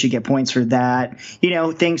English, you get points for that.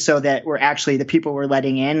 Things so that we're actually the people we're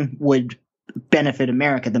letting in would benefit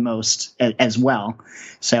America the most as well.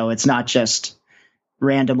 So it's not just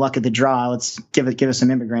random luck of the draw. Let's give us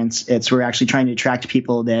some immigrants. We're actually trying to attract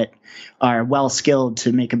people that are well skilled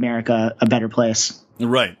to make America a better place.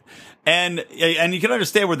 Right. And you can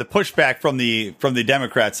understand where the pushback from the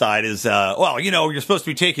Democrat side is, you're supposed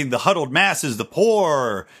to be taking the huddled masses, the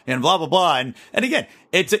poor, and blah, blah, blah. And again,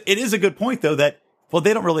 it is a good point, though, that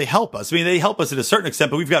they don't really help us. I mean, they help us at a certain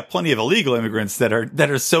extent, but we've got plenty of illegal immigrants that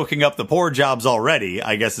are soaking up the poor jobs already,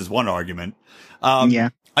 I guess is one argument. I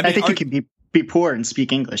think you can be poor and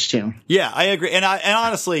speak English too. Yeah, I agree. And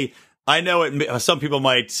honestly, I know some people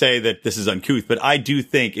might say that this is uncouth, but I do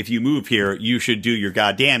think if you move here, you should do your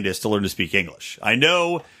goddamnedest to learn to speak English. I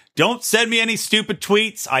know. Don't send me any stupid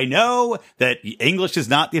tweets. I know that English is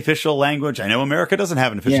not the official language. I know America doesn't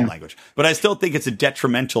have an official language, but I still think it's a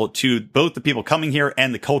detrimental to both the people coming here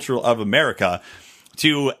and the culture of America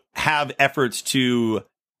to have efforts to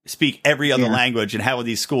speak every other language and have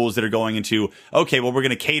these schools that are going into, okay, well, we're going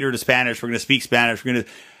to cater to Spanish. We're going to speak Spanish.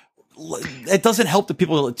 It doesn't help the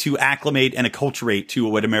people to acclimate and acculturate to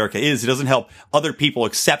what America is. It doesn't help other people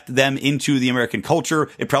accept them into the American culture.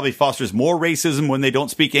 It probably fosters more racism when they don't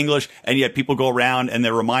speak English, and yet people go around and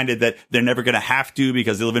they're reminded that they're never going to have to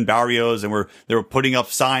because they live in barrios and they're putting up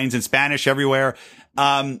signs in Spanish everywhere.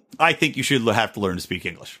 I think you should have to learn to speak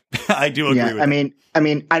English. I do agree with that. I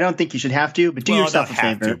mean, I don't think you should have to, but do yourself a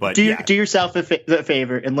favor. Do yourself a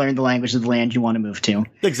favor and learn the language of the land you want to move to.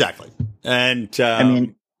 Exactly. And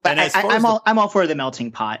I'm all for the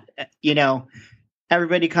melting pot.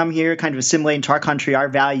 Everybody come here, kind of assimilate into our country, our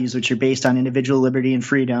values, which are based on individual liberty and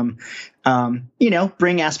freedom.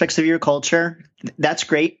 Bring aspects of your culture. That's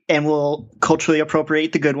great. And we'll culturally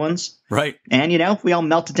appropriate the good ones. Right. And, we all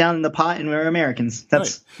melt it down in the pot and we're Americans.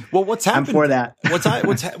 That's right. Well, what's happened? I'm for that.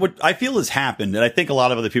 What I feel has happened, and I think a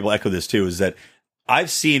lot of other people echo this too, is that I've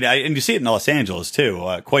seen, and you see it in Los Angeles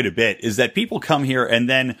too, quite a bit, is that people come here and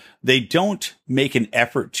then they don't make an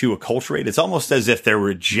effort to acculturate. It's almost as if they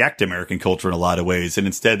reject American culture in a lot of ways, and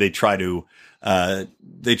instead they try to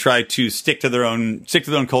stick to their own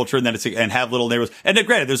culture, and then and have little neighborhoods. And then,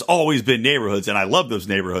 granted, there's always been neighborhoods, and I love those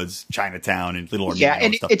neighborhoods, Chinatown and Little Armenia. Yeah,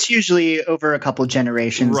 and it's usually over a couple of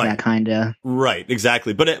generations, right. That kind of. Right,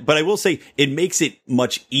 exactly. But I will say it makes it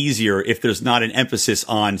much easier if there's not an emphasis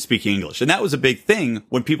on speaking English, and that was a big thing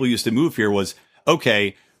when people used to move here. Was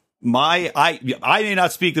okay. I may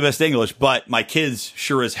not speak the best English, but my kids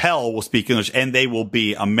sure as hell will speak English, and they will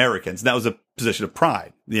be Americans. And that was a position of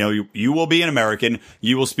pride. You will be an American,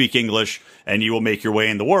 you will speak English, and you will make your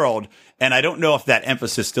way in the world. And I don't know if that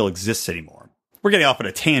emphasis still exists anymore. We're getting off on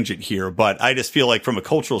a tangent here, but I just feel like from a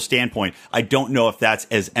cultural standpoint, I don't know if that's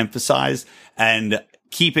as emphasized, and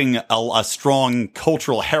keeping a strong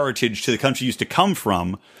cultural heritage to the country you used to come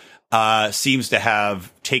from seems to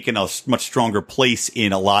have taken a much stronger place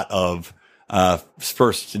in a lot of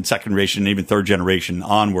first and second generation, and even third generation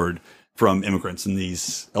onward from immigrants in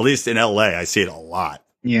these, at least in LA, I see it a lot.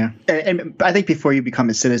 Yeah. And I think before you become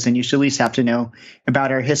a citizen, you should at least have to know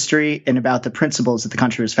about our history and about the principles that the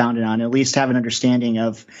country was founded on, at least have an understanding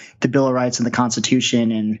of the Bill of Rights and the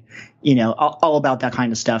Constitution and, all about that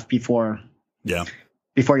kind of stuff before you're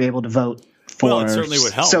able to vote for it certainly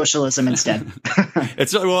would help. Socialism instead.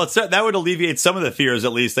 That would alleviate some of the fears,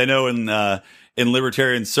 at least. I know in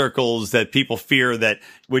libertarian circles that people fear that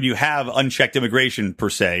when you have unchecked immigration, per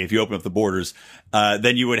se, if you open up the borders,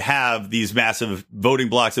 then you would have these massive voting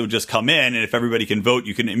blocks that would just come in. And if everybody can vote,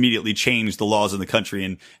 you can immediately change the laws in the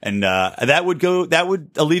country. And that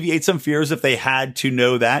would alleviate some fears if they had to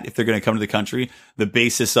know that, if they're going to come to the country, the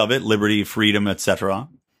basis of it, liberty, freedom, etc.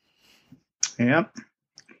 Yep.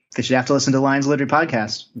 They should have to listen to Lions Liberty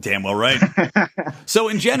podcast. Damn well right. So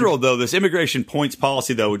in general, though, this immigration points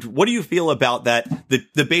policy, though, what do you feel about that?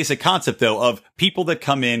 The basic concept, though, of people that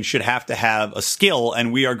come in should have to have a skill,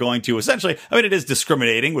 and we are going to essentially, it is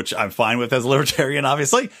discriminating, which I'm fine with as a libertarian,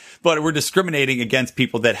 obviously, but we're discriminating against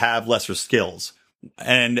people that have lesser skills.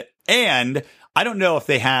 And I don't know if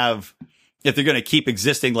they're going to keep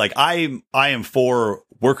existing. Like I am for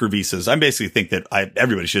worker visas. I basically think that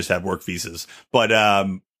everybody should just have work visas, but,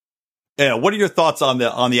 what are your thoughts on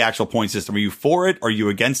the actual point system? Are you for it? Are you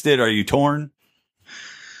against it? Are you torn?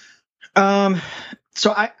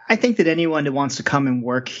 So I think that anyone that wants to come and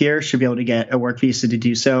work here should be able to get a work visa to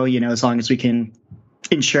do so, as long as we can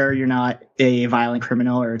ensure you're not a violent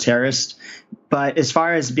criminal or a terrorist. But as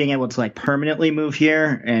far as being able to permanently move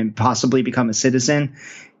here and possibly become a citizen,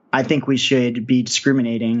 I think we should be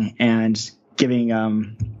discriminating and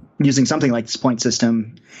giving using something like this point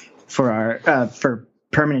system for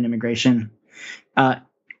permanent immigration.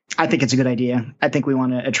 I think it's a good idea. I think we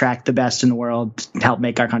want to attract the best in the world to help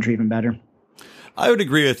make our country even better. I would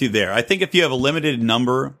agree with you there. I think if you have a limited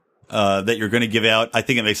number that you're going to give out, I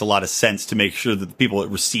think it makes a lot of sense to make sure that the people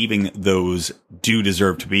receiving those do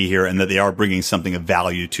deserve to be here and that they are bringing something of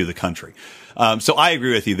value to the country. So I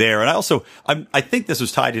agree with you there. And I think this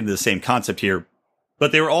was tied into the same concept here,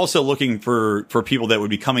 but they were also looking for people that would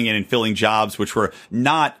be coming in and filling jobs which were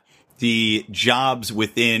not the jobs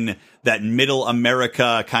within that middle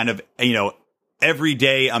America kind of,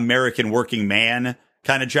 everyday American working man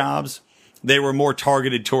kind of jobs. They were more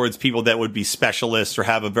targeted towards people that would be specialists or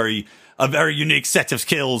have a very unique set of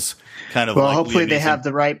skills. Kind of. Well, hopefully they have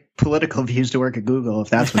the right political views to work at Google if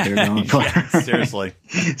that's what they're going for. Seriously.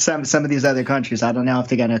 Some of these other countries, I don't know if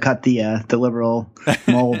they're going to cut the liberal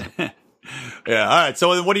mold. Yeah. All right.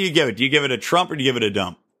 So what do you give it? Do you give it a Trump or do you give it a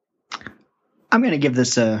dump? I'm going to give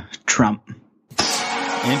this a Trump.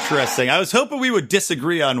 Interesting. I was hoping we would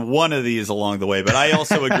disagree on one of these along the way, but I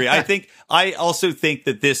also agree. I also think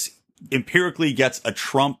that this empirically gets a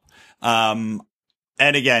Trump. And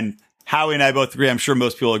again, Howie and I both agree. I'm sure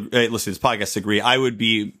most people listening to this podcast agree. I would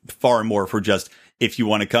be far more for just, if you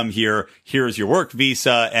want to come here, here's your work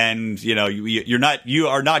visa. And, you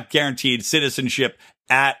are not guaranteed citizenship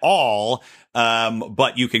at all.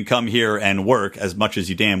 But you can come here and work as much as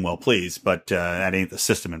you damn well please. But that ain't the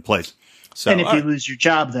system in place. So, and if you lose your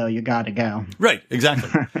job, though, you got to go. Right. Exactly.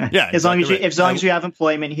 Yeah. as long as you have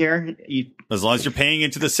employment here, as long as you're paying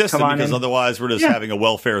into the system, because otherwise we're just having a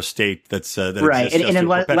welfare state that's right. And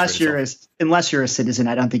unless you're a citizen,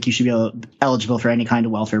 I don't think you should be eligible for any kind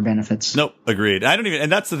of welfare benefits. Nope. Agreed. And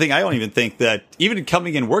that's the thing. I don't even think that even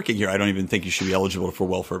coming and working here, I don't even think you should be eligible for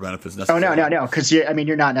welfare benefits necessarily. Oh no. Because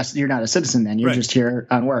you're not a citizen then. You're just here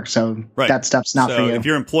on work. So that stuff's not for you. If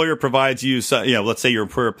your employer provides you, let's say your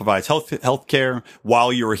employer provides health care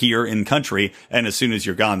while you're here in country, and as soon as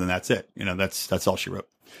you're gone, then that's it. That's all she wrote.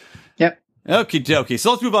 Yep. Okay.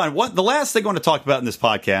 So let's move on. The last thing I want to talk about in this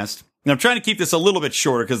podcast, and I'm trying to keep this a little bit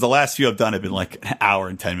shorter because the last few I've done have been like an hour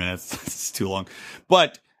and 10 minutes. It's too long.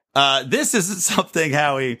 But this isn't something,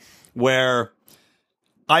 Howie, where,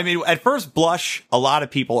 at first blush, a lot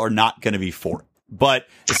of people are not going to be for it. But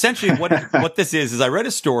essentially what this is I read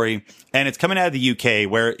a story, and it's coming out of the UK,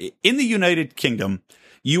 where in the United Kingdom,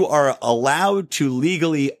 you are allowed to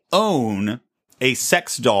legally own a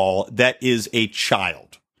sex doll that is a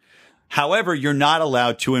child. However, you're not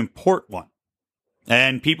allowed to import one.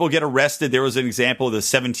 And people get arrested. There was an example of the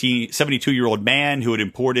 72-year-old man who had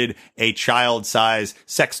imported a child-size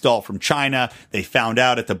sex doll from China. They found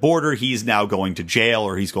out at the border. He's now going to jail,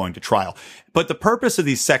 or he's going to trial. But the purpose of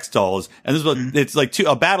these sex dolls, and this is it's like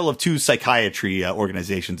a battle of two psychiatry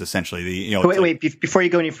organizations, essentially. Wait, before you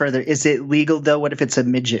go any further, is it legal though? What if it's a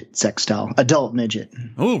midget sex doll, adult midget?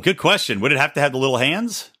 Oh, good question. Would it have to have the little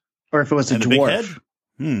hands? Or if it was a dwarf? Big head?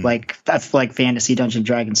 Like that's like fantasy Dungeon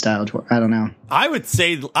Dragon style. I don't know. I would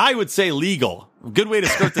say legal. Good way to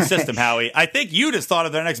skirt the system, Howie. I think you just thought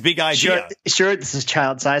of their next big idea. Sure, this is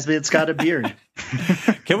child size, but it's got a beard.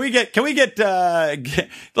 Can we get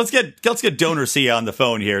let's get Donor C on the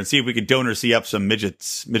phone here and see if we can Donor C up some midget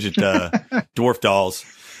dwarf dolls.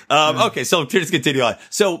 Okay, so let's continue on.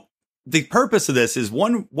 So the purpose of this is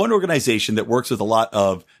one organization that works with a lot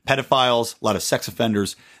of pedophiles, a lot of sex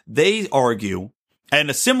offenders. They argue, and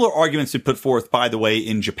a similar argument's been put forth, by the way,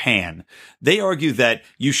 in Japan. They argue that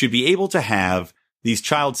you should be able to have these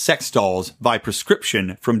child sex dolls by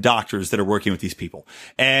prescription from doctors that are working with these people.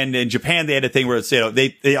 And in Japan, they had a thing where it's,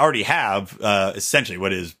 they already have, essentially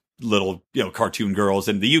what is little, cartoon girls.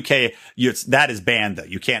 In the UK, that is banned though.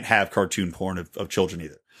 You can't have cartoon porn of children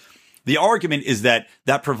either. The argument is that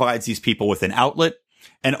provides these people with an outlet,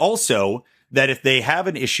 and also that if they have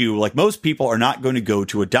an issue, like most people are not going to go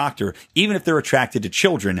to a doctor, even if they're attracted to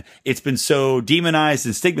children. It's been so demonized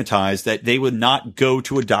and stigmatized that they would not go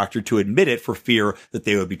to a doctor to admit it for fear that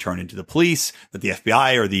they would be turned into the police, that the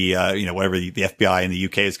FBI or the, whatever the FBI in the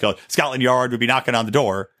UK is called, Scotland Yard, would be knocking on the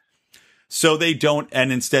door. So they don't,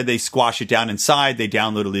 and instead they squash it down inside. They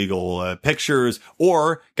download illegal pictures,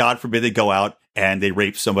 or God forbid they go out and they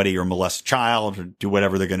rape somebody or molest a child or do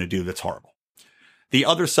whatever they're going to do that's horrible. The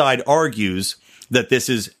other side argues that this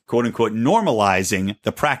is, quote unquote, normalizing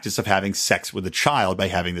the practice of having sex with a child by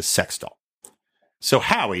having this sex doll. So,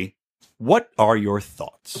 Howie, what are your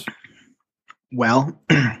thoughts? Well,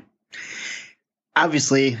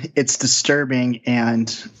 obviously, it's disturbing and,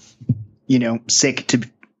 sick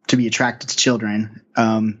to be attracted to children.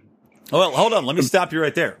 Well, hold on. Let me stop you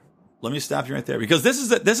right there. Because this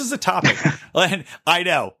is a topic. And I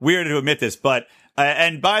know, weird to admit this, but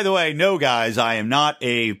and by the way, no, guys, I am not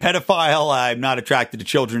a pedophile. I'm not attracted to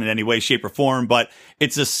children in any way, shape, or form. But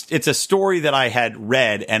it's a story that I had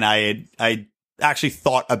read, and I actually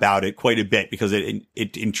thought about it quite a bit because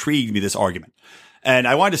it intrigued me, this argument. And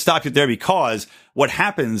I wanted to stop you there because what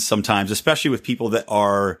happens sometimes, especially with people that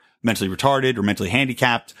are mentally retarded or mentally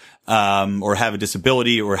handicapped, or have a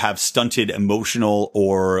disability or have stunted emotional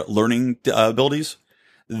or learning abilities,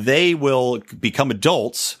 they will become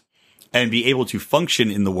adults and be able to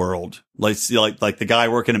function in the world. Like the guy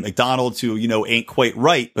working at McDonald's who, ain't quite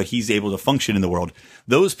right, but he's able to function in the world.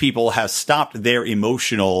 Those people have stopped their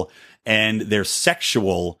emotional and their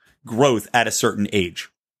sexual growth at a certain age.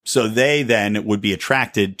 So they then would be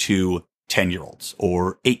attracted to 10-year-olds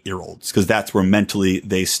or 8-year-olds because that's where mentally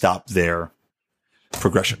they stop their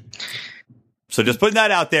progression. So just putting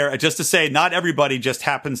that out there, just to say, not everybody just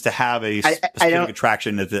happens to have a specific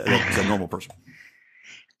attraction as a normal person.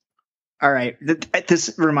 All right.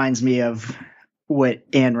 This reminds me of what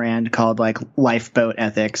Ayn Rand called like lifeboat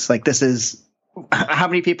ethics. Like this is, how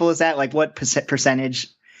many people is that? Like what percentage?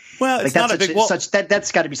 Well, like it's not a big,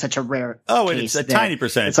 that's got to be such a rare. Oh, and it's a tiny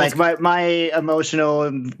percentage. It's like my emotional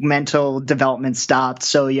and mental development stopped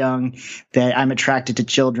so young that I'm attracted to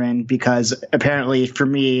children because apparently for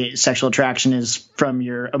me, sexual attraction is from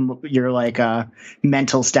your like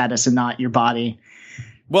mental status and not your body.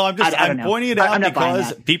 Well, I'm pointing it out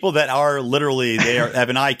because people that are literally, have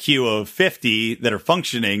an IQ of 50 that are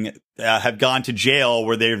functioning, have gone to jail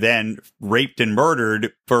where they're then raped and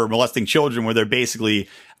murdered for molesting children, where they're basically,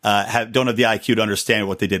 don't have the IQ to understand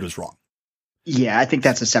what they did was wrong. Yeah, I think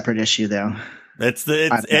that's a separate issue though.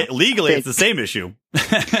 Legally, it's the same issue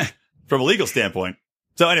from a legal standpoint.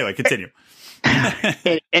 So anyway, continue.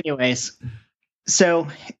 Anyways, so.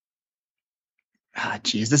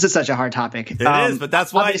 Geez, this is such a hard topic. It is, but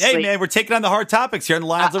that's why, hey, man, we're taking on the hard topics here in the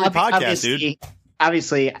Lions Liberty podcast, dude.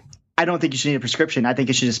 Obviously, I don't think you should need a prescription. I think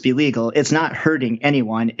it should just be legal. It's not hurting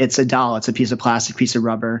anyone. It's a doll. It's a piece of plastic, piece of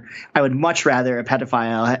rubber. I would much rather a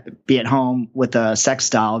pedophile be at home with a sex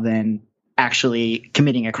doll than actually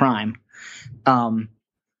committing a crime. I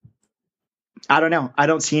don't know. I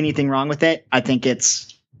don't see anything wrong with it. I think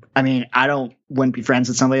wouldn't be friends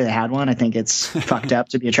with somebody that had one. I think it's fucked up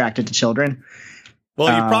to be attracted to children.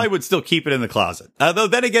 Well, you probably would still keep it in the closet. Though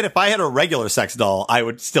then again, if I had a regular sex doll, I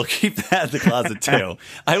would still keep that in the closet too.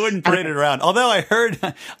 I wouldn't parade it around. Although I heard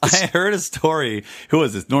a story. Who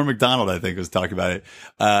was this? Norm Macdonald, I think, was talking about it.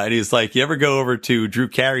 And he was like, you ever go over to Drew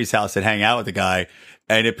Carey's house and hang out with the guy?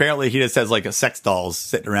 And apparently he just has like a sex dolls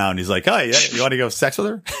sitting around. He's like, oh, yeah, you want to go have sex with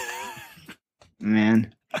her?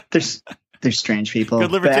 Man, there's strange people.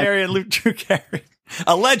 Good libertarian Drew Carey.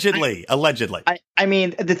 Allegedly. I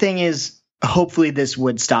mean, the thing is, hopefully this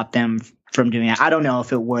would stop them from doing it. I don't know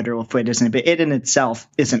if it would or if it isn't, but it in itself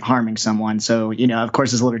isn't harming someone. So, of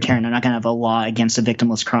course, as a libertarian, I'm not going to have a law against a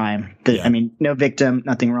victimless crime. I mean, no victim,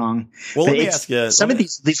 nothing wrong. Well, but let me ask you. Some of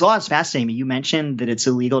these laws fascinate me. You mentioned that it's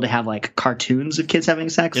illegal to have like cartoons of kids having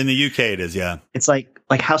sex. In the UK, it is, yeah. It's like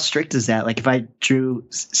how strict is that? Like if I drew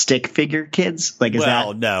stick figure kids, like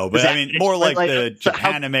no, but I mean more like the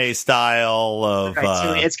Japanime style of. Right,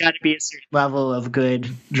 so it's got to be a certain level of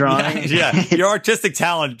good drawing. Yeah, your artistic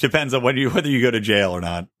talent depends on whether you go to jail or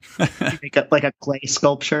not. Make up like a clay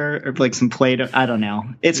sculpture or like some Play-Doh. I don't know.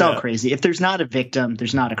 It's all crazy. If there's not a victim,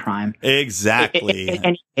 there's not a crime. Exactly.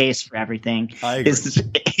 Any case for everything. I agree.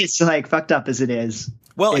 It's like fucked up as it is.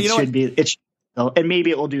 Well, it should be. It should. And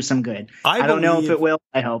maybe it will do some good. I don't know if it will.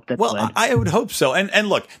 I hope that. Well, I would hope so. And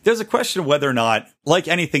look, there's a question of whether or not, like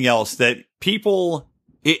anything else, that people,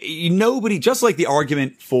 nobody, just like the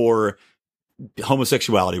argument for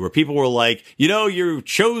homosexuality, where people were like, you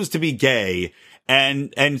chose to be gay.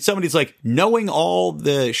 And somebody's like, knowing all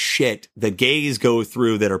the shit that gays go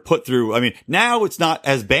through, that are put through. I mean, now it's not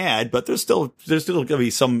as bad, but there's still going to be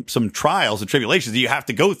some trials and tribulations that you have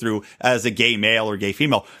to go through as a gay male or gay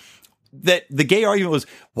female. That the gay argument was,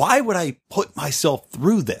 why would I put myself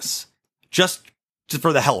through this just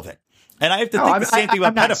for the hell of it? And I have to think the same thing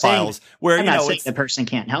about pedophiles, where I'm not saying the person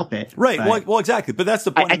can't help it, right? Well, exactly. But that's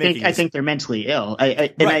the point I'm making. I think they're mentally ill.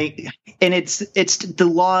 And it's the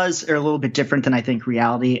laws are a little bit different than I think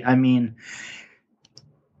reality. I mean,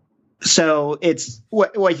 so it's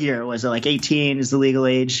what year was it? Like 18 is the legal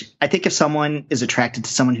age. I think if someone is attracted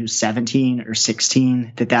to someone who's 17 or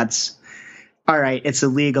 16, that's all right. It's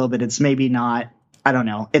illegal, but it's maybe not. I don't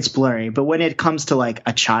know. It's blurry. But when it comes to like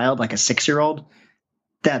a child, like a 6-year-old,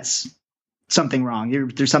 that's something wrong.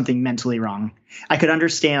 There's something mentally wrong. I could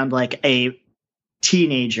understand like a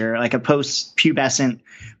teenager, like a post-pubescent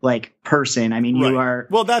like person. I mean, you are.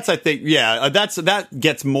 Well, that's, I think, that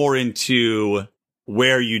gets more into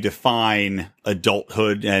where you define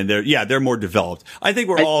adulthood, and they're more developed. I think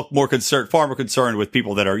we're all far more concerned with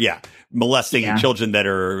people that are, molesting children that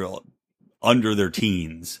are under their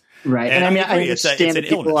teens. Right. And I mean, I understand that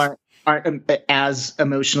people aren't as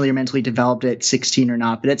emotionally or mentally developed at 16 or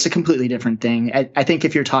not, but it's a completely different thing. I think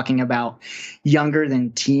if you're talking about younger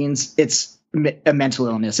than teens, it's a mental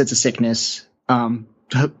illness. It's a sickness.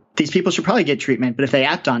 These people should probably get treatment, but if they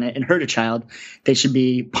act on it and hurt a child, they should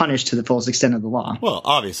be punished to the fullest extent of the law. Well,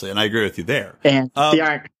 obviously, and I agree with you there. And they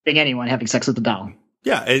aren't hurting anyone having sex with the doll.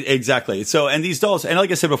 Yeah, exactly. So, and these dolls, and like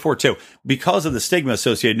I said before too, because of the stigma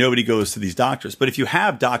associated, nobody goes to these doctors. But if you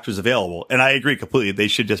have doctors available, and I agree completely, they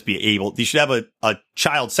should just be able, you should have a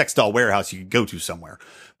child sex doll warehouse you can go to somewhere.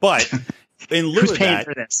 But in lieu Who's of paying that,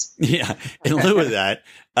 for this? Yeah, in lieu of that,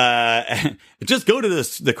 just go to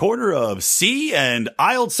the corner of C and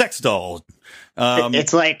aisle sex dolls.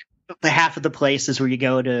 It's like the half of the place is where you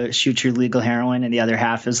go to shoot your legal heroin, and the other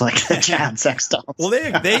half is like the child sex dolls. Well,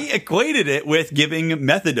 they equated it with giving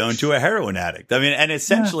methadone to a heroin addict. I mean, and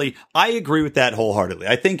essentially, I agree with that wholeheartedly.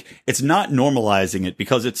 I think it's not normalizing it,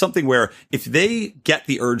 because it's something where if they get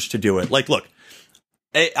the urge to do it, like, look,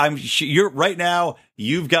 you're right now.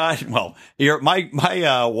 You've got,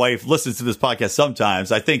 my wife listens to this podcast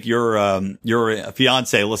sometimes. I think your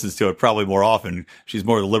fiance listens to it probably more often. She's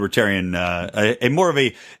more of a libertarian, more of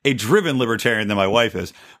a driven libertarian than my wife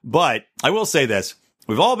is. But I will say this.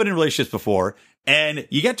 We've all been in relationships before, and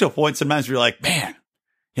you get to a point sometimes where you're like, man,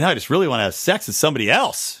 I just really want to have sex with somebody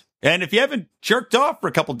else. And if you haven't jerked off for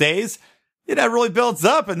a couple days, it really builds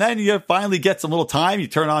up, and then you finally get some little time. You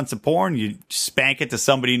turn on some porn, you spank it to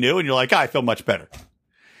somebody new, and you're like, I feel much better.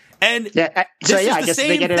 And I guess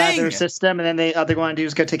they get it out of their system, and then all they want to do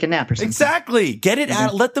is go take a nap or something. Exactly. Get it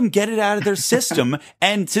out. Let them get it out of their system.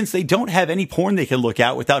 And since they don't have any porn they can look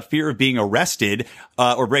at without fear of being arrested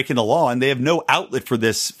or breaking the law, and they have no outlet for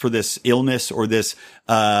this illness or this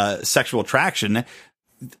sexual attraction,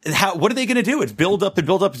 what are they going to do? It's build up and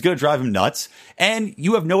build up. It's going to drive them nuts, and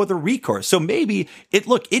you have no other recourse. So maybe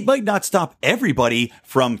it might not stop everybody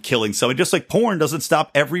from killing someone, just like porn doesn't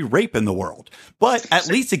stop every rape in the world. But at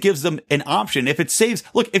least it gives them an option. If it saves,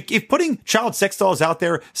 look, if putting child sex dolls out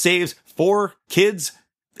there saves 4 kids,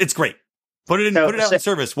 it's great. Put it out in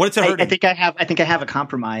service. What's it hurting? I think I have a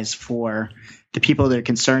compromise for the people that are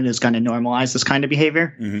concerned is going to normalize this kind of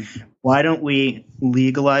behavior. Mm-hmm. Why don't we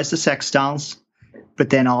legalize the sex dolls, but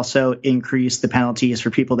then also increase the penalties for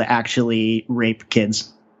people that actually rape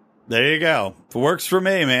kids? There you go. It works for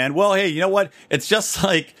me, man. Well, hey, you know what? It's just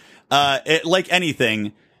like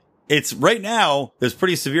anything. It's right now, there's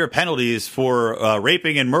pretty severe penalties for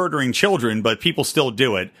raping and murdering children, but people still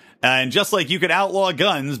do it. And just like you could outlaw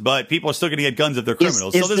guns, but people are still going to get guns if they're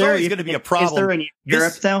criminals. So there's always going to be a problem. Is there in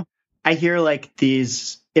Europe, though? I hear like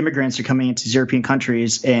these immigrants are coming into European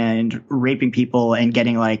countries and raping people and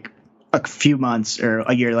getting like a few months or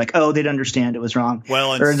a year, like, oh, they'd understand it was wrong.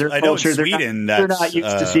 Well, or their I know in culture, Sweden, they're not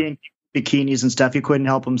used to seeing bikinis and stuff. You couldn't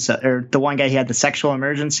help him. Or the one guy, he had the sexual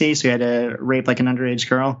emergency, so he had to rape like an underage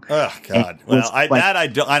girl. Oh God! Well, I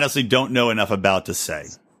honestly don't know enough about to say.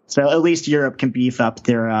 So at least Europe can beef up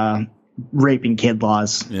their raping kid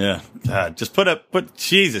laws. Yeah, just put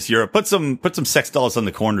Jesus, Europe, put some sex dolls on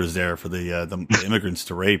the corners there for the immigrants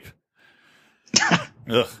to rape.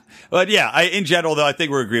 Ugh. But yeah, in general though, I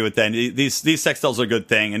think we agree with that. These sex dolls are a good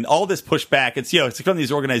thing, and all this pushback, it's it's from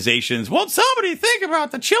these organizations. Won't somebody think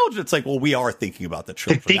about the children? It's like, well, we are thinking about the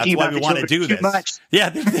children. That's why we want to do this. Much. Yeah,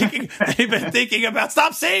 they've been thinking about.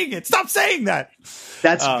 Stop saying it. Stop saying that.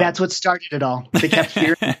 That's what started it all. They kept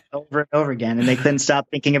hearing it over and over again, and they couldn't stop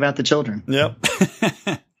thinking about the children. Yep.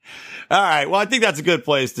 All right. Well, I think that's a good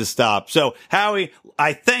place to stop. So, Howie,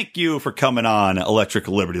 I thank you for coming on Electric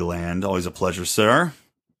Libertyland. Always a pleasure, sir.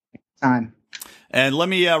 Time. And let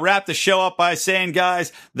me wrap the show up by saying,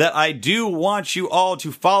 guys, that I do want you all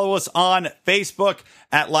to follow us on Facebook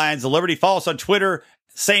at Lions of Liberty. Follow us on Twitter.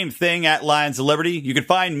 Same thing at Lions of Liberty. You can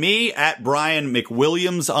find me at Brian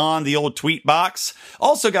McWilliams on the old tweet box.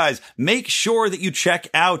 Also, guys, make sure that you check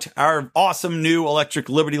out our awesome new Electric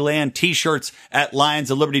Libertyland t-shirts at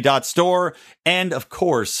lionsofliberty.store. And of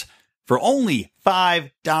course, for only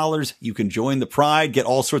 $5, you can join the Pride, get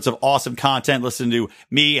all sorts of awesome content. Listen to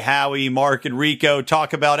me, Howie, Mark, and Rico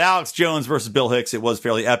talk about Alex Jones versus Bill Hicks. It was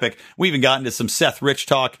fairly epic. We even got into some Seth Rich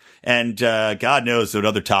talk, and God knows what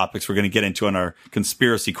other topics we're going to get into on our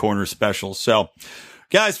Conspiracy Corner special. So,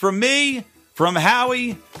 guys, from me, from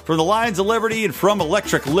Howie, from the Lions of Liberty, and from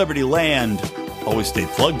Electric Liberty Land, always stay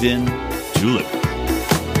plugged in to Liberty.